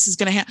then this is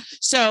going to happen.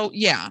 So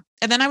yeah.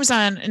 And then I was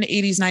on an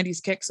 80s,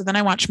 90s kick. So then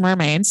I watched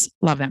Mermaids.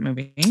 Love that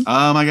movie.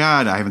 Oh my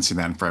God. I haven't seen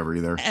that in forever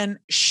either. And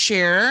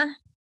Cher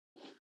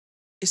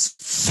is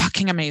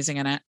fucking amazing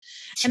in it.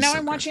 And now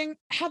I'm watching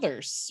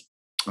Heathers.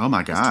 Oh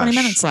my gosh. 20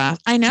 minutes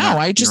left. I know. Yeah,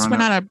 I just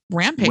went on a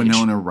rampage.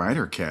 Winona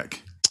Ryder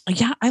kick.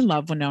 Yeah, I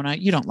love Winona.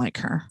 You don't like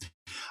her.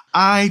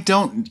 I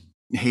don't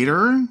hate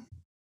her.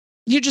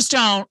 You just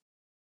don't.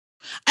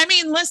 I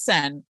mean,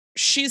 listen,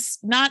 she's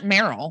not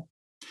Meryl.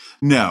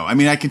 No, I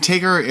mean, I can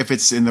take her if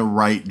it's in the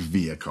right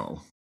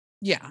vehicle.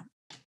 Yeah.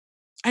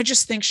 I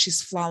just think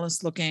she's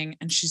flawless looking,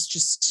 and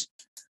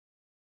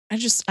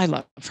I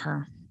love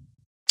her.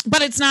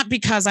 But it's not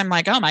because I'm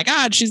like, oh my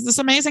God, she's this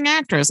amazing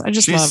actress.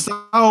 She's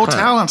so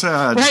talented.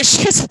 Right?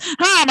 She's,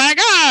 oh my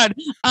God.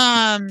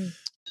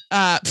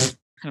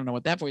 I don't know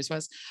what that voice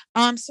was.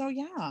 So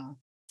yeah.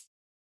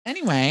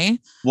 Anyway.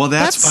 Well,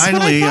 that's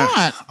finally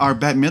our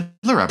Bette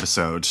Midler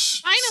episode.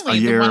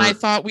 Finally, the one I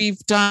thought we've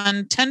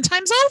done 10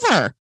 times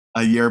over.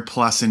 A year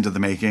plus into the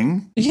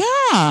making.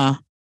 Yeah.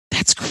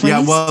 That's crazy.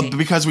 Yeah, well,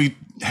 because we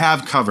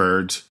have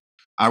covered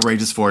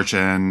Outrageous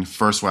Fortune,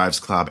 First Wives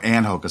Club,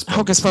 and Hocus Pocus.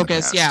 Hocus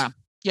Pocus, yeah.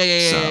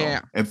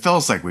 Yeah. It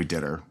feels like we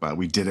did her, but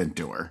we didn't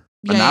do her.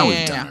 But now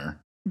we've done her.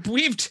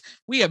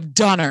 We have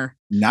done her.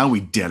 Now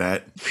we did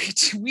it.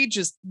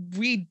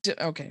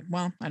 Okay.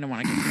 Well, I don't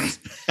want to get this.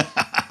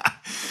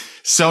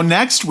 So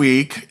next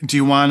week, do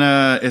you want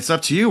to? It's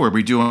up to you. Are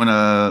we doing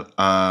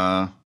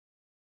a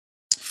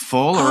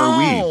full or are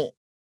we?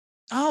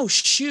 Oh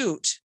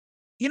shoot!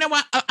 You know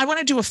what? I want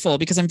to do a full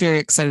because I'm very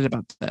excited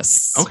about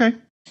this. Okay.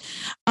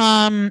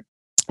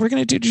 We're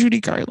gonna do Judy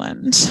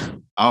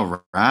Garland.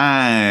 All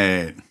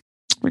right.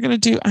 We're gonna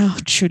do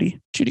Judy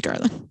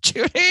Garland.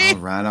 Judy.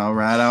 All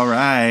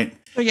right.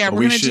 So yeah,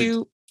 we're gonna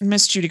do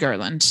Miss Judy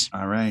Garland.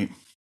 All right.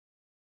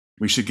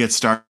 We should get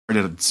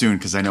started soon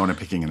because I know what I'm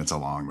picking and it's a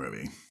long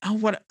movie.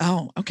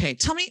 Okay.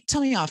 Tell me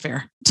off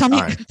air. Tell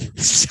me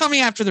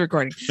after the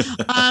recording.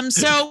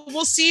 So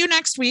we'll see you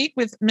next week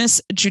with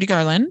Miss Judy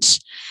Garland.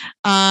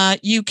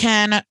 You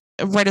can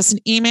write us an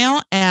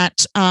email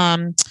at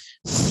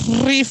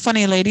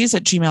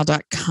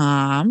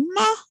 3funnyladies@gmail.com.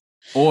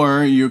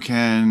 Or you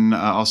can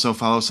also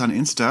follow us on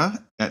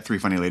Insta at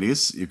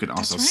 3funnyladies. You can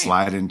also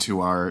slide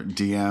into our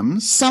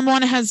DMs.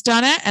 Someone has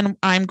done it, and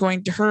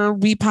her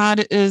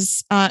WePod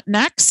is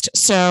next.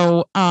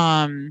 So,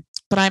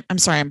 but I'm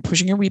sorry, I'm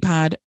pushing your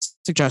WePod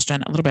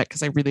suggestion a little bit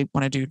because I really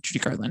want to do Judy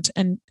Garland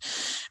and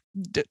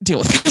deal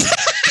with it.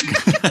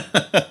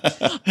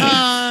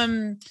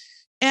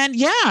 And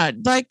yeah,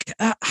 like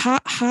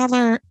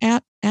holler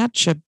at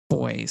you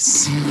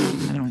boys.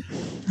 I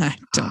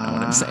don't know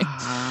what I'm saying.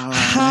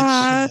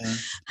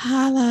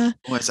 Holla.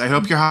 Boys, I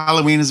hope your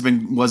Halloween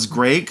was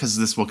great because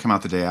this will come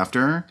out the day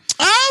after.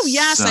 Oh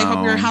yes, I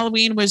hope your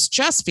Halloween was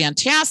just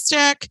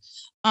fantastic.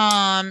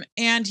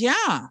 And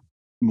yeah,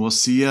 we'll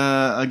see you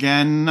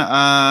again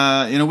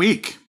in a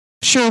week.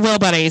 Sure will,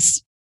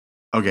 buddies.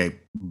 Okay,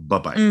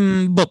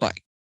 bye-bye. Bye-bye.